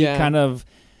can't be Yeah. kind of.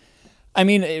 I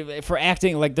mean, for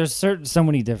acting, like there's so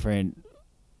many different.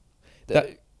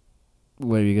 That-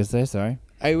 What are you gonna say? Sorry.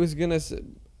 I was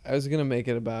gonna make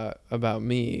it about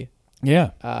me,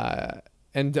 Yeah.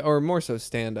 or more so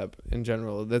stand up in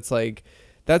general. That's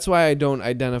why I don't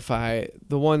identify.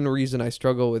 The one reason I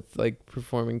struggle with like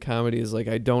performing comedy is like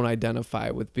I don't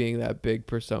identify with being that big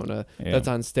persona Yeah. that's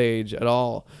on stage at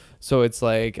all. So it's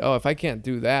like, oh, if I can't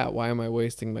do that, why am I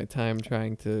wasting my time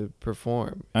trying to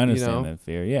perform? I understand that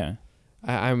fear. Yeah.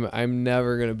 I'm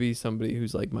never gonna be somebody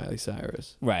who's like Miley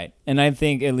Cyrus. Right. And I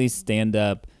think at least stand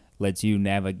up lets you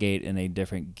navigate in a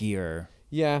different gear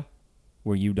Yeah.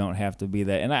 where you don't have to be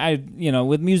that. And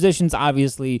with musicians,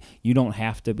 obviously you don't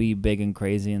have to be big and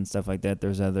crazy and stuff like that.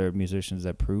 There's other musicians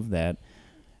that prove that.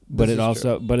 But This it is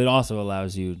true. also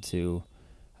allows you to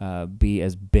be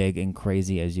as big and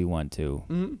crazy as you want to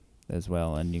Mm-hmm. as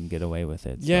well, and you can get away with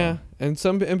it. Yeah, and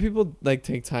people like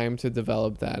take time to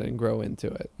develop that and grow into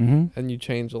it, Mm-hmm. and you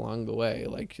change along the way,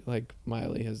 like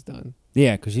Miley has done.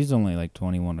 Yeah, because she's only like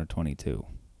 21 or 22.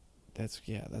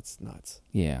 That's nuts.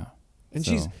 Yeah. And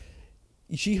So- she's,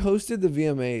 She hosted the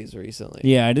VMAs recently.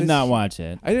 Yeah, I did This- not watch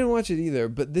it. I didn't watch it either,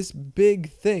 but this big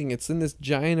thing, it's in this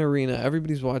giant arena.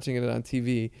 Everybody's watching it on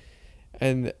TV.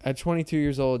 And at 22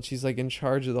 years old, she's like in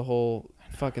charge of the whole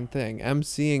fucking thing,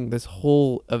 emceeing this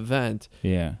whole event.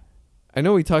 Yeah. I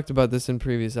know we talked about this in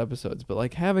previous episodes, but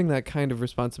like having that kind of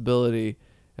responsibility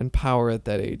and power at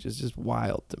that age is just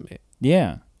wild to me.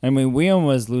 Yeah. I mean, we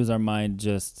almost lose our mind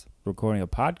just recording a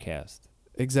podcast.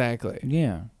 Exactly.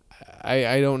 Yeah.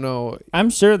 I don't know. I'm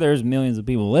sure there's millions of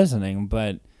people listening,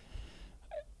 but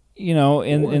you know,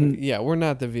 we're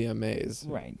not the VMAs.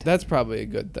 right. That's probably a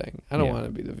good thing. I don't Yeah. want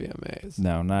to be the VMAs.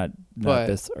 No, not But-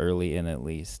 this early in, at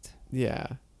least. Yeah.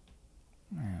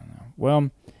 I don't know.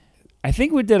 Well, I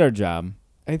think we did our job.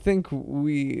 I think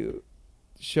we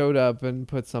showed up and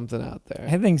put something out there.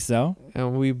 I think so.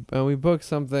 And we booked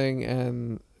something,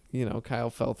 and Kyle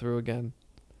fell through again.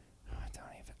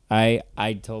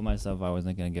 I told myself I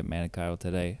wasn't going to get mad at Kyle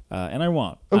today, and I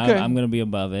won't. Okay. I'm going to be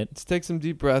above it. Let's take some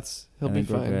deep breaths. He'll I be think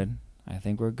we're fine. good. I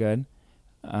think we're good.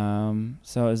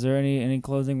 So is there any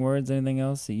closing words? Anything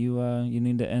else that you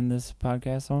need to end this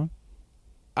podcast on?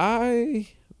 I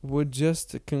would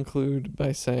just conclude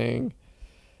by saying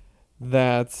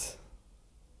that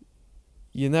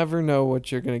you never know what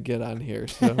you're going to get on here,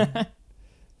 so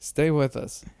stay with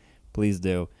us. Please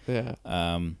do. Yeah.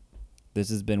 This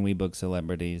has been We Book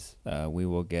Celebrities. We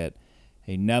will get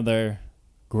another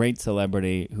great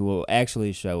celebrity who will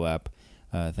actually show up.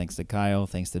 Thanks to Kyle,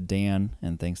 thanks to Dan,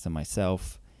 and thanks to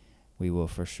myself. We will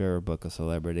for sure book a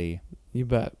celebrity. You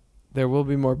bet. There will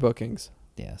be more bookings.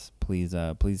 Yes, please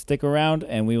stick around,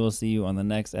 and we will see you on the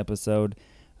next episode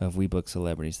of We Book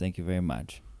Celebrities. Thank you very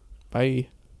much. Bye.